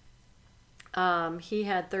 He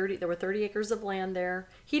had there were 30 acres of land there.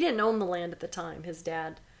 He didn't own the land at the time.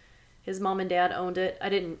 His mom and dad owned it. I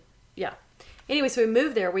didn't, yeah. Anyway, so we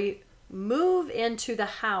moved there. We move into the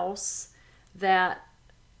house that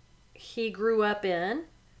he grew up in,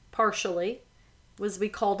 partially. We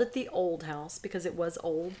called it the old house because it was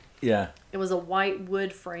old. Yeah. It was a white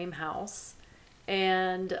wood frame house.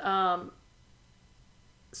 And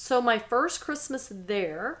so my first Christmas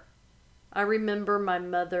there, I remember my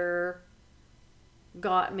mother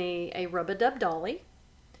got me a Rub-a-Dub dolly.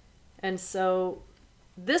 And so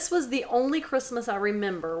this was the only Christmas I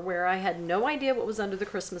remember where I had no idea what was under the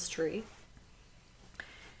Christmas tree.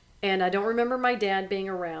 And I don't remember my dad being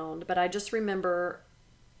around, but I just remember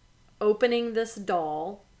opening this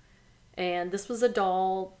doll. And this was a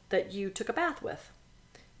doll that you took a bath with.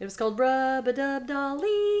 It was called Rub-a-Dub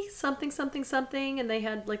Dolly, something, something, something. And they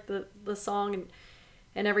had like the song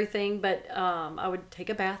and everything. But I would take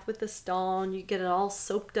a bath with this doll, and you get it all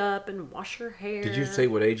soaped up and wash your hair. Did you say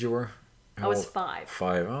what age you were? I was 5.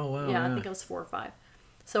 5. Oh wow. Yeah, I think I was 4 or 5.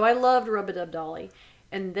 So I loved Rub-a-Dub Dolly.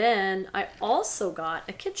 And then I also got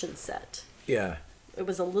a kitchen set. Yeah. It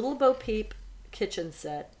was a little Bo Peep kitchen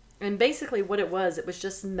set. And basically what it was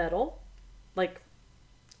just metal, like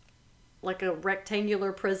a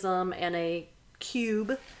rectangular prism and a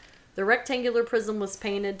cube. The rectangular prism was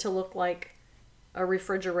painted to look like a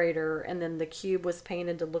refrigerator, and then the cube was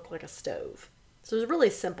painted to look like a stove. So it was really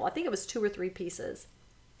simple. I think it was 2 or 3 pieces.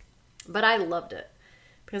 But I loved it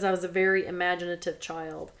because I was a very imaginative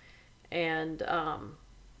child. And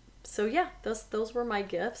so yeah, those were my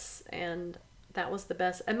gifts, and that was the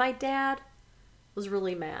best. And my dad was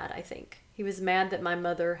really mad, I think. He was mad that my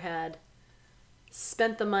mother had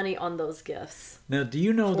spent the money on those gifts. Now, do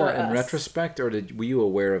you know For that in us. retrospect, or were you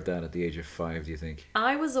aware of that at the age of 5, do you think?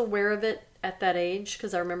 I was aware of it at that age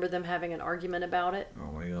because I remember them having an argument about it.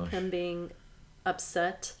 Oh my gosh. Him being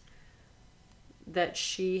upset that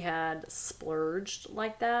she had splurged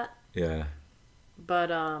like that. Yeah. But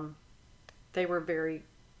they were very...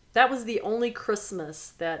 That was the only Christmas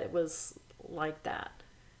that it was like that.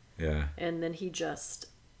 Yeah. And then he just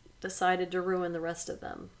decided to ruin the rest of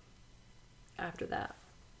them after that.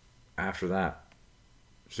 After that.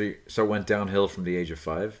 So it went downhill from the age of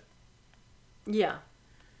 5? Yeah.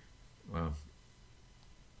 Wow.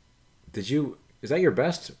 Is that your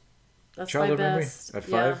best That's childhood my memory? best. At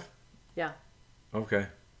 5? Yeah. Okay.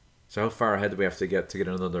 So how far ahead do we have to get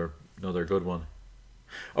another good one?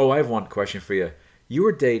 Oh, I have one question for you. You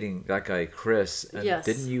were dating that guy Chris, and Yes.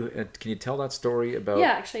 didn't you? Can you tell that story about?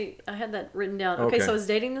 Yeah, actually, I had that written down. Okay, Okay. so I was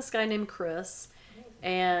dating this guy named Chris,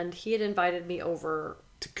 and he had invited me over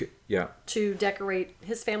Yeah. to decorate.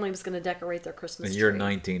 His family was going to decorate their Christmas And tree. you're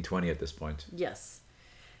 19, 20 at this point. Yes.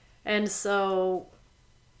 And so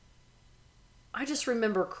I just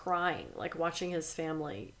remember crying, like watching his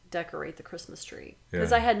family decorate the Christmas tree.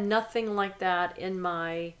 Because Yeah. I had nothing like that in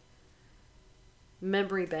my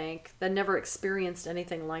memory bank, that never experienced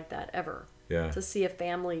anything like that ever. Yeah. To see a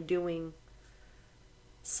family doing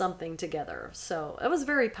something together. So it was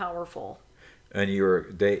very powerful. And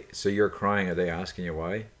so you're crying. Are they asking you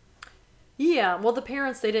why? Yeah, well, the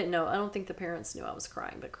parents, they didn't know. I don't think the parents knew I was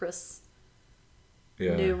crying, but Chris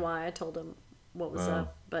Yeah. knew why. I told him what was Wow.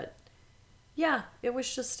 up. But yeah, it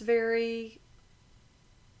was just very,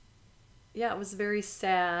 it was very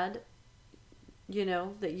sad,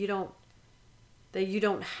 that you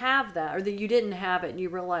don't have that, or that you didn't have it, and you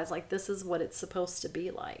realize, like, this is what it's supposed to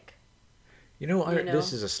be like.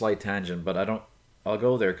 This is a slight tangent, but I'll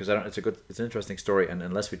go there because it's an interesting story, and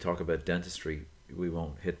unless we talk about dentistry, we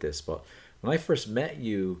won't hit this. But when I first met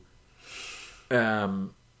you,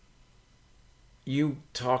 you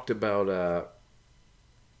talked about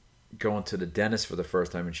going to the dentist for the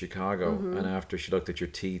first time in Chicago, and after she looked at your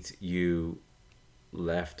teeth, you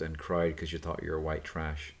left and cried because you thought you were white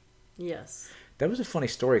trash. Yes. That was a funny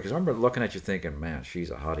story because I remember looking at you thinking, man, she's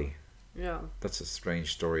a hottie. Yeah. That's a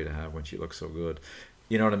strange story to have when she looks so good.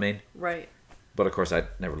 You know what I mean? Right. But of course, I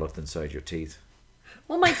never looked inside your teeth.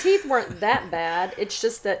 Well, my teeth weren't that bad. It's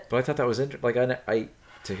just that But I thought that was interesting. Like I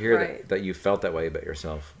to hear Right. that you felt that way about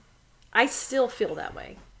yourself. I still feel that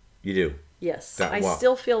way. You do. Yes. That I what?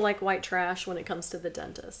 still feel like white trash when it comes to the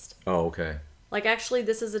dentist. Oh, okay. Like, actually,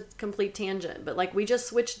 this is a complete tangent, but like, we just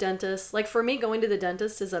switched dentists. Like, for me, going to the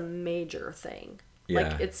dentist is a major thing. Yeah.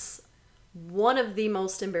 Like, it's one of the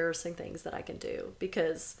most embarrassing things that I can do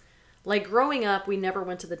because, like, growing up, we never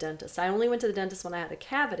went to the dentist. I only went to the dentist when I had a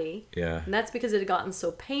cavity. Yeah. And that's because it had gotten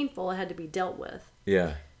so painful, it had to be dealt with.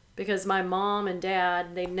 Yeah. Because my mom and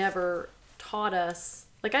dad, they never taught us.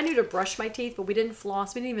 Like, I knew to brush my teeth, but we didn't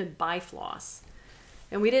floss. We didn't even buy floss.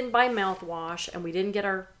 And we didn't buy mouthwash, and we didn't get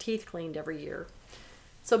our teeth cleaned every year.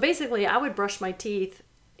 So basically, I would brush my teeth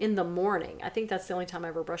in the morning. I think that's the only time I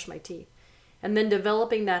ever brushed my teeth. And then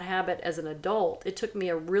developing that habit as an adult, it took me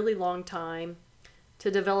a really long time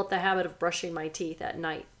to develop the habit of brushing my teeth at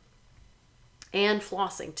night. And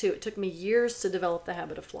flossing, too. It took me years to develop the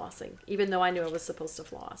habit of flossing, even though I knew I was supposed to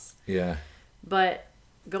floss. Yeah. But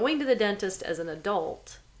going to the dentist as an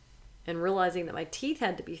adult and realizing that my teeth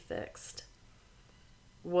had to be fixed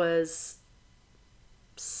was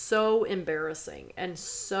so embarrassing and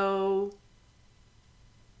so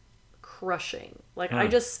crushing. Like, I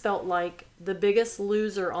just felt like the biggest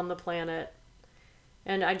loser on the planet,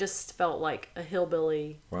 and I just felt like a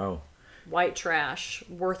hillbilly, Wow. white trash,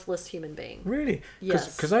 worthless human being. Really?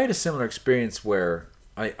 Yes. Because I had a similar experience where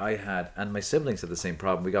I had, and my siblings had the same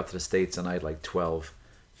problem. We got to the States and I had like 12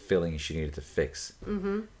 fillings she needed to fix.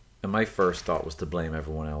 Mm-hmm. And my first thought was to blame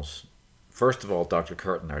everyone else. First of all, Dr.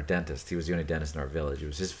 Curtin, our dentist, he was the only dentist in our village. It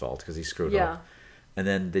was his fault because he screwed Yeah. up. And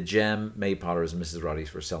then the Gem, May Potters, and Mrs.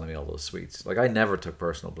 Roddy's were selling me all those sweets. Like, I never took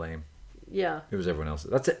personal blame. Yeah. It was everyone else.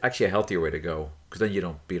 That's actually a healthier way to go because then you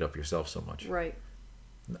don't beat up yourself so much. Right.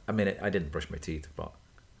 I mean, I didn't brush my teeth, but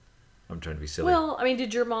I'm trying to be silly. Well, I mean,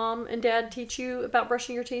 did your mom and dad teach you about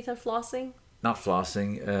brushing your teeth and flossing? Not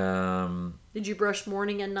flossing. Did you brush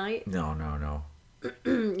morning and night? No.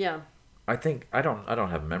 Yeah. I think I don't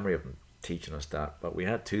have a memory of them teaching us that, but we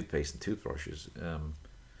had toothpaste and toothbrushes.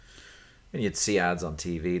 And you'd see ads on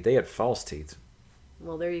TV. They had false teeth.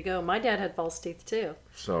 Well, there you go. My dad had false teeth too.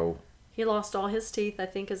 So He lost all his teeth, I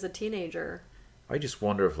think, as a teenager. I just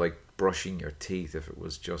wonder if, like, brushing your teeth, if it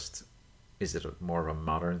was just, is it more of a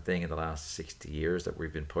modern thing in the last 60 years that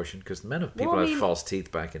we've been pushing? Because people Well, I had mean- false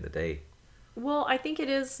teeth back in the day. Well, I think it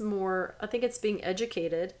is more. I think it's being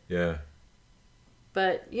educated. Yeah.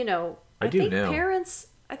 But I do think now. parents.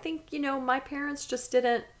 I think my parents just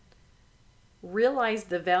didn't realize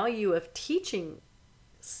the value of teaching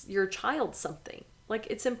your child something. Like,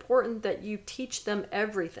 it's important that you teach them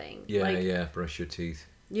everything. Yeah, like, yeah. Brush your teeth.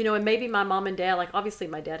 and maybe my mom and dad, like, obviously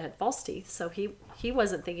my dad had false teeth, so he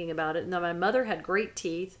wasn't thinking about it. And then my mother had great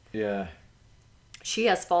teeth. Yeah. She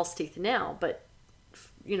has false teeth now, but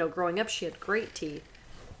growing up she had great teeth.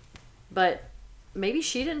 But maybe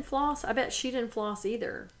she didn't floss. I bet she didn't floss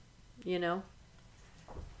either.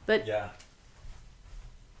 But Yeah.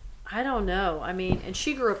 I don't know. I mean, and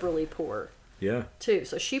she grew up really poor Yeah. too,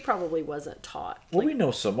 so she probably wasn't taught. Well, we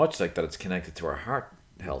know so much like that it's connected to our heart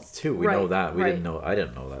health too. We know Right, that. We right. didn't know. I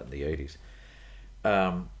didn't know that in the 80s.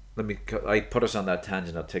 I put us on that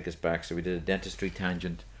tangent. I'll take us back. So we did a dentistry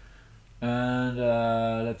tangent, and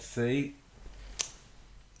let's see.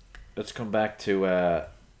 Let's come back to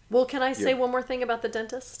Well, can I say Yeah. one more thing about the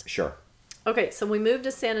dentist? sure. Okay, so we moved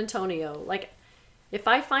to San Antonio. Like, if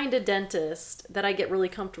I find a dentist that I get really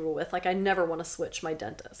comfortable with, like, I never want to switch my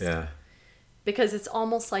dentist. Yeah. Because it's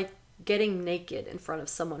almost like getting naked in front of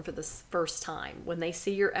someone for the first time. When they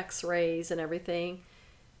see your x-rays and everything,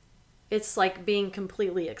 it's like being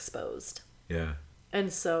completely exposed. Yeah.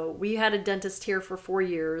 And so we had a dentist here for 4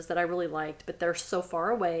 years that I really liked, but they're so far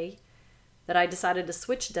away that I decided to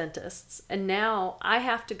switch dentists. And now I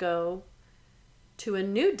have to go to a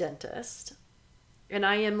new dentist. And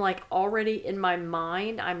I am like already in my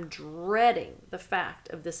mind, I'm dreading the fact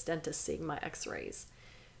of this dentist seeing my x-rays.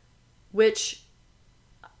 Which,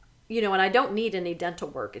 and I don't need any dental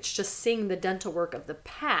work. It's just seeing the dental work of the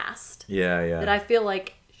past Yeah. Yeah. that I feel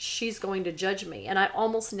like she's going to judge me. And I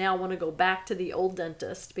almost now want to go back to the old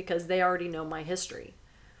dentist because they already know my history.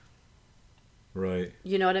 Right.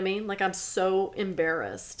 You know what I mean? Like, I'm so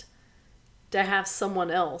embarrassed to have someone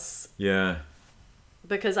else Yeah.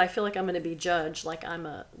 because I feel like I'm going to be judged like I'm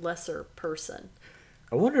a lesser person.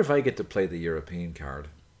 I wonder if I get to play the European card.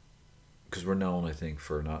 Because we're known, I think,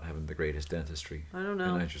 for not having the greatest dentistry. I don't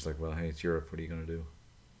know. And I'm just like, well, hey, it's Europe. What are you going to do?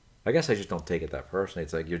 I guess I just don't take it that personally.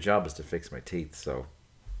 It's like, your job is to fix my teeth, so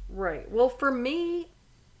Right. Well, for me,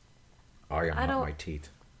 I am I not don't- my teeth.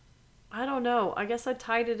 I don't know. I guess I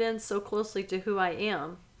tied it in so closely to who I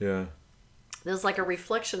am. Yeah. There's like a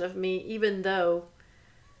reflection of me, even though,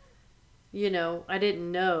 I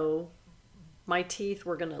didn't know my teeth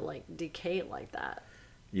were going to like decay like that.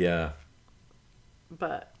 Yeah.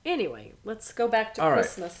 But anyway, let's go back to All right.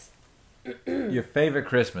 Christmas. Your favorite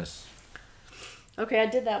Christmas? Okay, I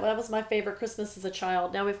did that. That was my favorite Christmas as a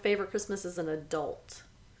child. Now my favorite Christmas as an adult.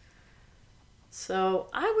 So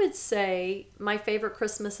I would say my favorite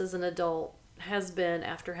Christmas as an adult has been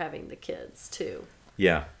after having the kids too.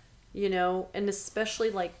 Yeah. And especially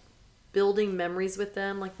like building memories with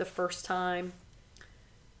them, like the first time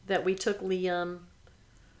that we took Liam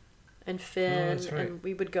and Finn, that's right. and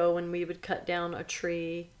we would go and we would cut down a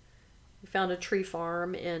tree. We found a tree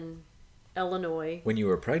farm in Illinois. When you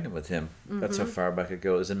were pregnant with him, that's how far back it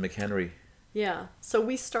goes, in McHenry. Yeah. So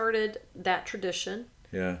we started that tradition.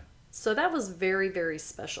 Yeah. So that was very, very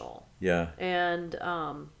special. Yeah. And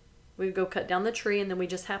we'd go cut down the tree, and then we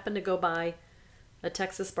just happened to go by a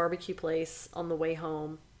Texas barbecue place on the way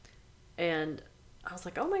home. And I was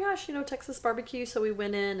like, oh my gosh, Texas barbecue. So we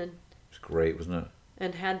went in and It's great, wasn't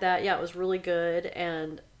it? had that. Yeah, it was really good.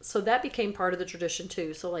 And so that became part of the tradition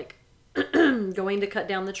too. So like going to cut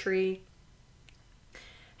down the tree,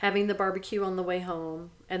 having the barbecue on the way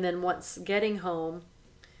home, and then once getting home,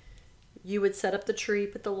 you would set up the tree,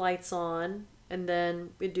 put the lights on, and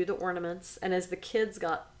then we'd do the ornaments. And as the kids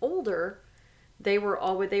got older, they were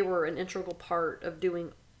an integral part of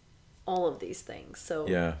doing all of these things. So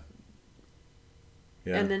Yeah.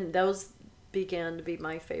 Yeah. And then those began to be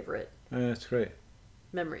my favorite That's great.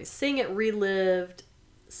 memories. Seeing it relived,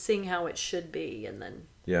 seeing how it should be, and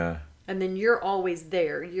Yeah. then you're always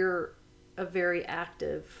there. You're a very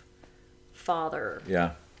active father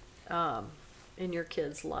Yeah. in your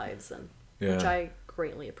kids' lives, and Yeah. which I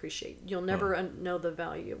greatly appreciate. You'll never know the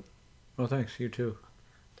value. Well, thanks. You too.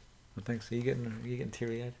 Well, thanks. Are you getting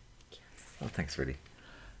teary eyed? Yes. Oh, thanks, really.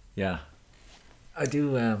 Yeah. I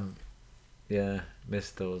do. Yeah, miss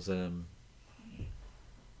those. Not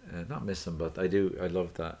miss them, but I do. I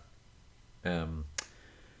love that.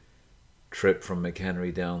 Trip from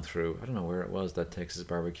McHenry down through. I don't know where it was. That Texas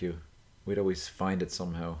barbecue. We'd always find it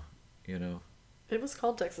somehow. It was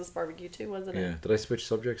called Texas barbecue too, wasn't Yeah. it? Did I switch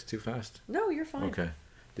subjects too fast? No, you're fine. Okay.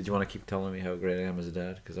 Did you want to keep telling me how great I am as a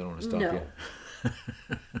dad? Because I don't want to stop No.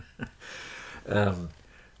 you.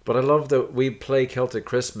 But I love that we play Celtic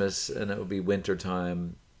Christmas, and it would be winter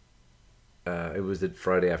time, it was the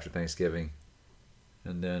Friday after Thanksgiving,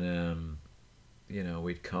 and then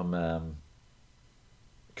we'd come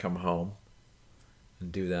home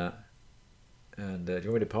and do that. And do you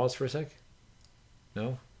want me to pause for a sec?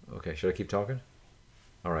 No? Okay, should I keep talking?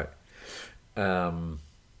 All right.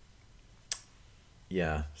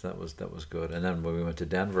 Yeah, so that was good. And then when we went to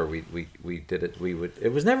Denver, we did it.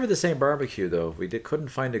 It was never the same barbecue though. Couldn't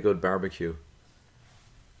find a good barbecue.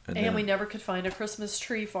 And then, we never could find a Christmas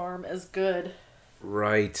tree farm as good.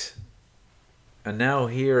 Right. And now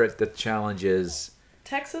here the challenge is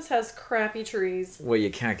Texas has crappy trees. Well, you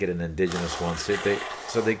can't get an indigenous one. So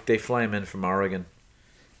they fly them in from Oregon.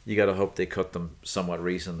 You got to hope they cut them somewhat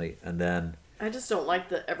recently, and then. I just don't like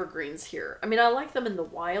the evergreens here. I mean, I like them in the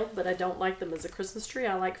wild, but I don't like them as a Christmas tree.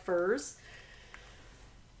 I like firs.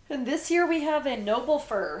 And this year we have a noble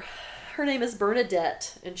fir. Her name is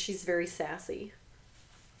Bernadette, and she's very sassy.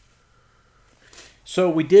 So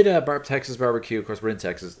we did a Texas barbecue. Of course, we're in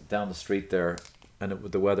Texas, down the street there, and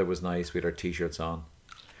the weather was nice. We had our T-shirts on,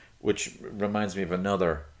 which reminds me of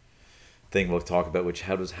another thing we'll talk about. Which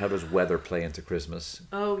how does weather play into Christmas?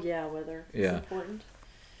 Oh yeah, weather is important.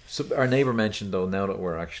 So our neighbor mentioned though, now that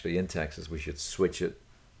we're actually in Texas, we should switch it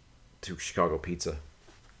to Chicago pizza,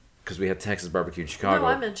 because we had Texas barbecue in Chicago. No,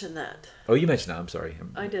 I mentioned that. Oh, you mentioned that. I'm sorry.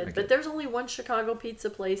 I did, but there's only one Chicago pizza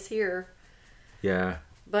place here. Yeah.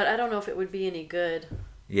 But I don't know if it would be any good.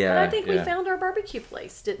 Yeah. But I think we found our barbecue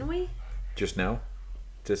place, didn't we? Just now?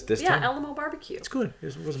 This time? Yeah, Alamo Barbecue. It's good.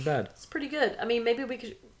 It wasn't bad. It's pretty good. I mean,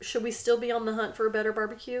 maybe should we still be on the hunt for a better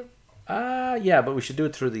barbecue? Yeah, but we should do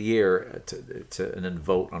it through the year and then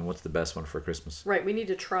vote on what's the best one for Christmas. Right, we need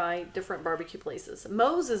to try different barbecue places.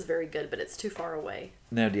 Moe's is very good, but it's too far away.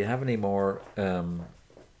 Now, do you have any more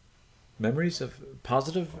memories of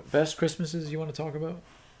positive best Christmases you want to talk about?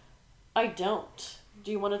 I don't.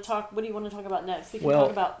 Do you want to talk? What do you want to talk about next? We can talk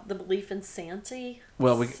about the belief in Santa.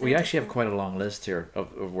 Well, we actually have quite a long list here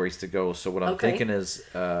of ways to go. So what I'm thinking is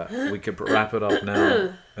we could wrap it up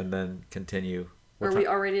now and then continue. Are we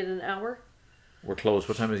already at an hour? We're close.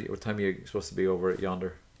 What time are you supposed to be over at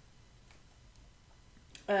yonder?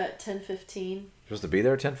 10:15. Supposed to be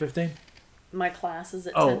there at 10:15? My class is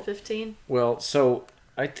at 10:15. Well, so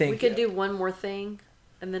I think we could do one more thing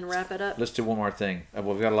and then wrap it up. Let's do one more thing. Well,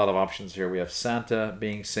 we've got a lot of options here. We have Santa,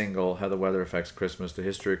 being single, how the weather affects Christmas, the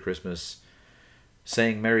history of Christmas,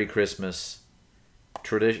 saying Merry Christmas,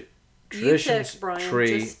 traditions, pick, Brian.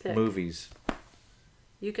 tree, Just pick. movies.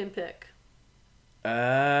 You can pick.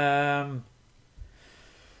 I'll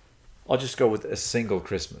just go with a single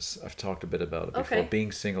Christmas. I've talked a bit about it before. Okay.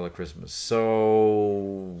 Being single at Christmas.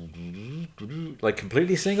 So, like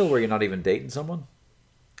completely single, where you're not even dating someone.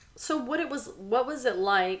 So what was it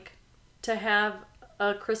like to have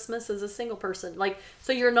a Christmas as a single person? Like,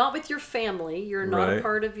 so you're not with your family. You're not a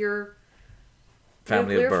part of your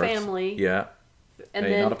family nuclear of birth. family. Yeah. And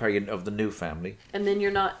you're then not a part of the new family. And then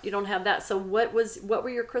you don't have that. So what were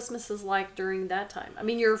your Christmases like during that time? I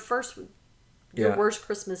mean, your worst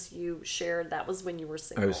Christmas you shared, that was when you were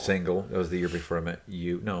single. I was single. That was the year before I met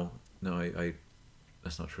you. No, I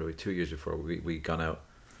that's not true. 2 years before we gone out.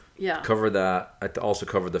 Yeah. Covered that. I also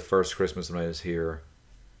covered the first Christmas when I was here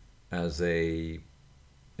in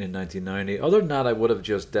 1990. Other than that, I would have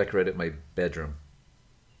just decorated my bedroom.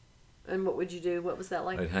 And what would you do? What was that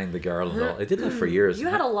like? I'd hang the garland. I did that for years. You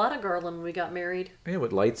had a lot of garland when we got married. Yeah,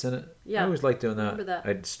 with lights in it. Yeah. I always liked doing that. Remember that.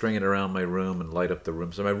 I'd string it around my room and light up the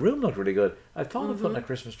room. So my room looked really good. I thought of putting a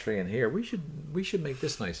Christmas tree in here. We should make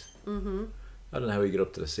this nice. Mm-hmm. I don't know how you get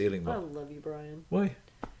up to the ceiling, but I love you, Brian. Why?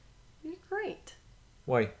 You're great.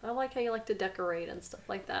 Why? I like how you like to decorate and stuff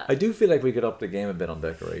like that. I do feel like we could up the game a bit on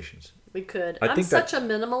decorations. We could. I I'm think such a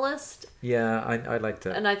minimalist. Yeah, I like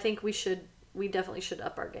to. And I think we definitely should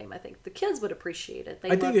up our game. I think the kids would appreciate it. They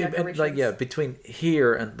I love think decorations. between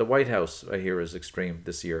here and the White House, I hear is extreme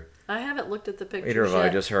this year. I haven't looked at the pictures Either have yet. I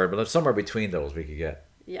just heard, but somewhere between those we could get.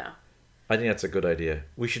 Yeah. I think that's a good idea.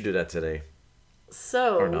 We should do that today.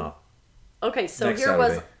 So. Or not. Okay, so Next here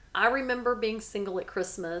was. Saturday. I remember being single at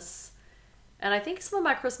Christmas, and I think some of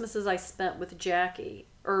my Christmases I spent with Jackie,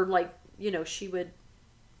 or like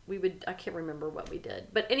we would. I can't remember what we did,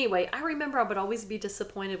 but anyway, I remember I would always be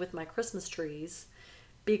disappointed with my Christmas trees,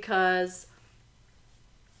 because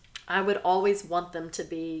I would always want them to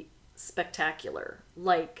be spectacular,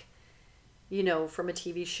 like, from a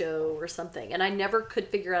TV show or something. And I never could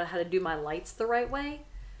figure out how to do my lights the right way.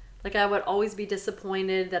 Like, I would always be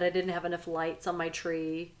disappointed that I didn't have enough lights on my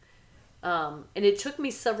tree. And it took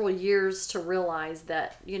me several years to realize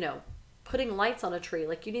that, putting lights on a tree,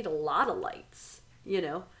 like, you need a lot of lights,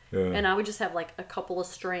 Yeah. And I would just have, like, a couple of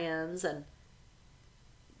strands, and,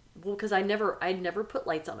 well, because I'd never put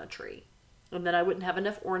lights on a tree. And then I wouldn't have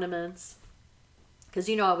enough ornaments. Because,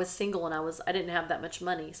 I was single and I didn't have that much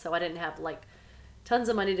money. So I didn't have, like, tons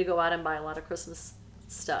of money to go out and buy a lot of Christmas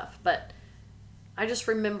stuff. But I just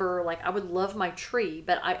remember, like, I would love my tree,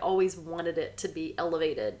 but I always wanted it to be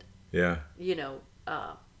elevated. Yeah.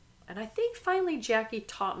 And I think finally Jackie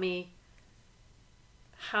taught me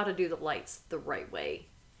how to do the lights the right way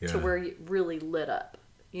to where it really lit up,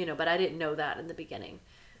 but I didn't know that in the beginning.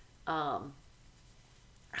 I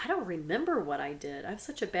don't remember what I did. I have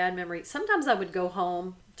such a bad memory. Sometimes I would go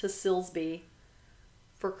home to Silsby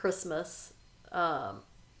for Christmas. But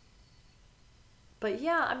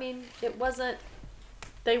yeah, I mean,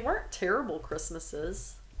 they weren't terrible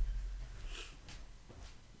Christmases.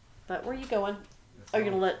 But where are you going? Are you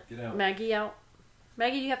going to let Maggie out?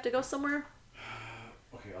 Maggie, you have to go somewhere?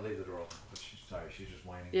 Okay, I'll leave the door open. But she's sorry, she's just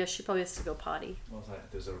whining. Yeah, she probably has to go potty. Well,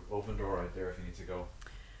 there's an open door right there if you need to go.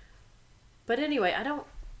 But anyway, I'm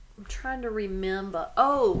trying to remember.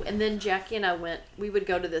 Oh, and then Jackie and I we would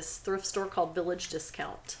go to this thrift store called Village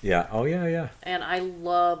Discount. Yeah. Oh, yeah, yeah. And I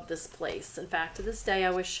love this place. In fact, to this day,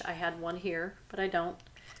 I wish I had one here, but I don't.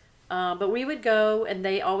 But we would go, and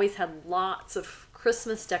they always had lots of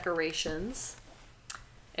Christmas decorations.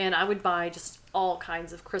 And I would buy just all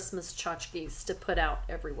kinds of Christmas tchotchkes to put out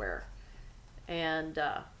everywhere. And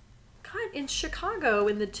in Chicago,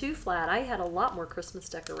 in the 2 flat, I had a lot more Christmas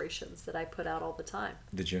decorations that I put out all the time.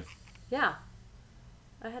 Did you? Yeah.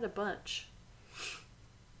 I had a bunch.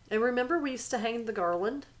 And remember we used to hang the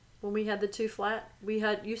garland when we had the 2 flat?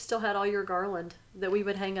 You still had all your garland that we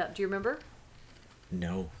would hang up. Do you remember?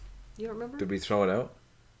 No. You don't remember? Did we throw it out?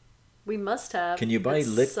 We must have. Can you buy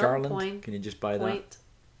lit garland? Can you just buy that?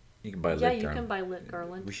 You can buy lit garland. Yeah, you can buy lit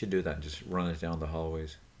garland. We should do that and just run it down the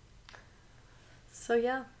hallways. So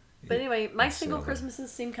yeah. But anyway, my single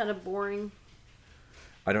Christmases seem kind of boring.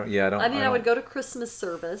 I would go to Christmas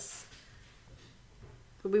service.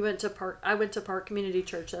 I went to Park Community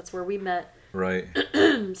Church. That's where we met. Right.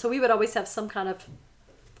 So we would always have some kind of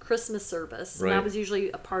Christmas service. Right. And I was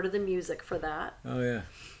usually a part of the music for that. Oh, yeah.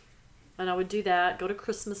 And I would do that, go to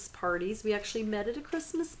Christmas parties. We actually met at a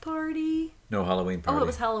Christmas party. No, Halloween party. Oh, it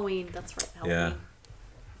was Halloween. That's right, Halloween. Yeah.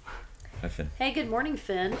 Hi, Finn. Hey, good morning,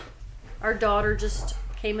 Finn. Our daughter just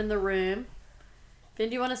came in the room. Finn,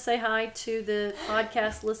 do you want to say hi to the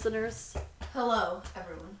podcast listeners? Hello,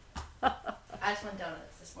 everyone. I just want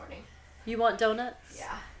donuts this morning. You want donuts?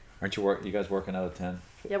 Yeah. Aren't you guys working out at 10?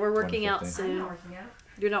 Yeah, we're working out soon. I'm not working out.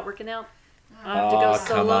 You're not working out? No. I have to go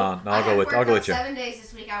solo. Come on. No, I'll go with you. 7 days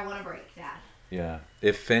this week. I want to break, Dad. Yeah.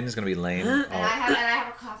 If Finn's going to be lame. And I have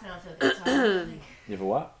a cough and I feel good. So You have a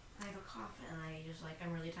what? I have a cough and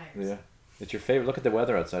I'm really tired. Yeah. It's your favorite. Look at the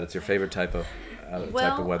weather outside. It's your favorite type of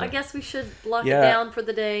weather. I guess we should lock it down for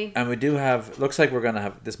the day. And we do have, looks like we're going to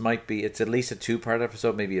have, it's at least a 2-part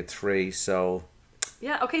episode, maybe a 3, so.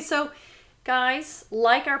 Yeah, okay, so guys,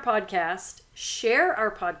 like our podcast, share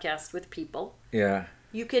our podcast with people. Yeah.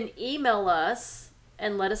 You can email us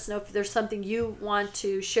and let us know if there's something you want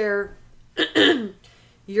to share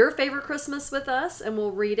your favorite Christmas with us, and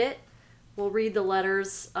we'll read it. We'll read the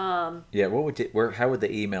letters. Yeah, how would they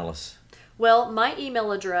email us? Well, my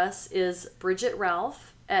email address is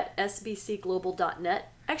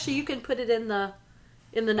bridgetralph@sbcglobal.net. Actually, you can put it in the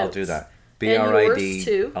notes. I'll do that. BRID. Yours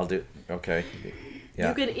too. I'll do. Okay. Yeah.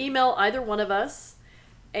 You can email either one of us,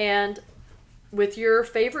 and with your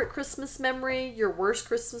favorite Christmas memory, your worst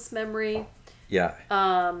Christmas memory. Yeah.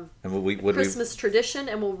 And Christmas tradition,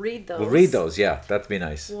 and we'll read those. We'll read those. Yeah, that'd be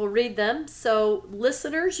nice. We'll read them. So,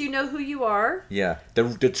 listeners, you know who you are. Yeah,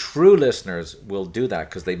 the true listeners will do that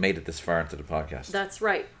because they made it this far into the podcast. That's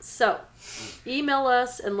right. So, email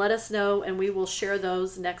us and let us know, and we will share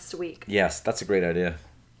those next week. Yes, that's a great idea.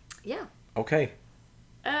 Yeah. Okay.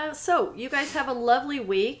 So, you guys have a lovely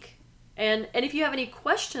week, and if you have any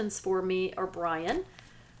questions for me or Brian,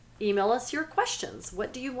 email us your questions.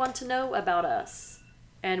 What do you want to know about us?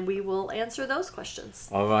 And we will answer those questions.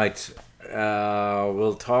 All right.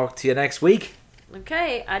 We'll talk to you next week.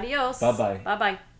 Okay. Adios. Bye-bye. Bye-bye.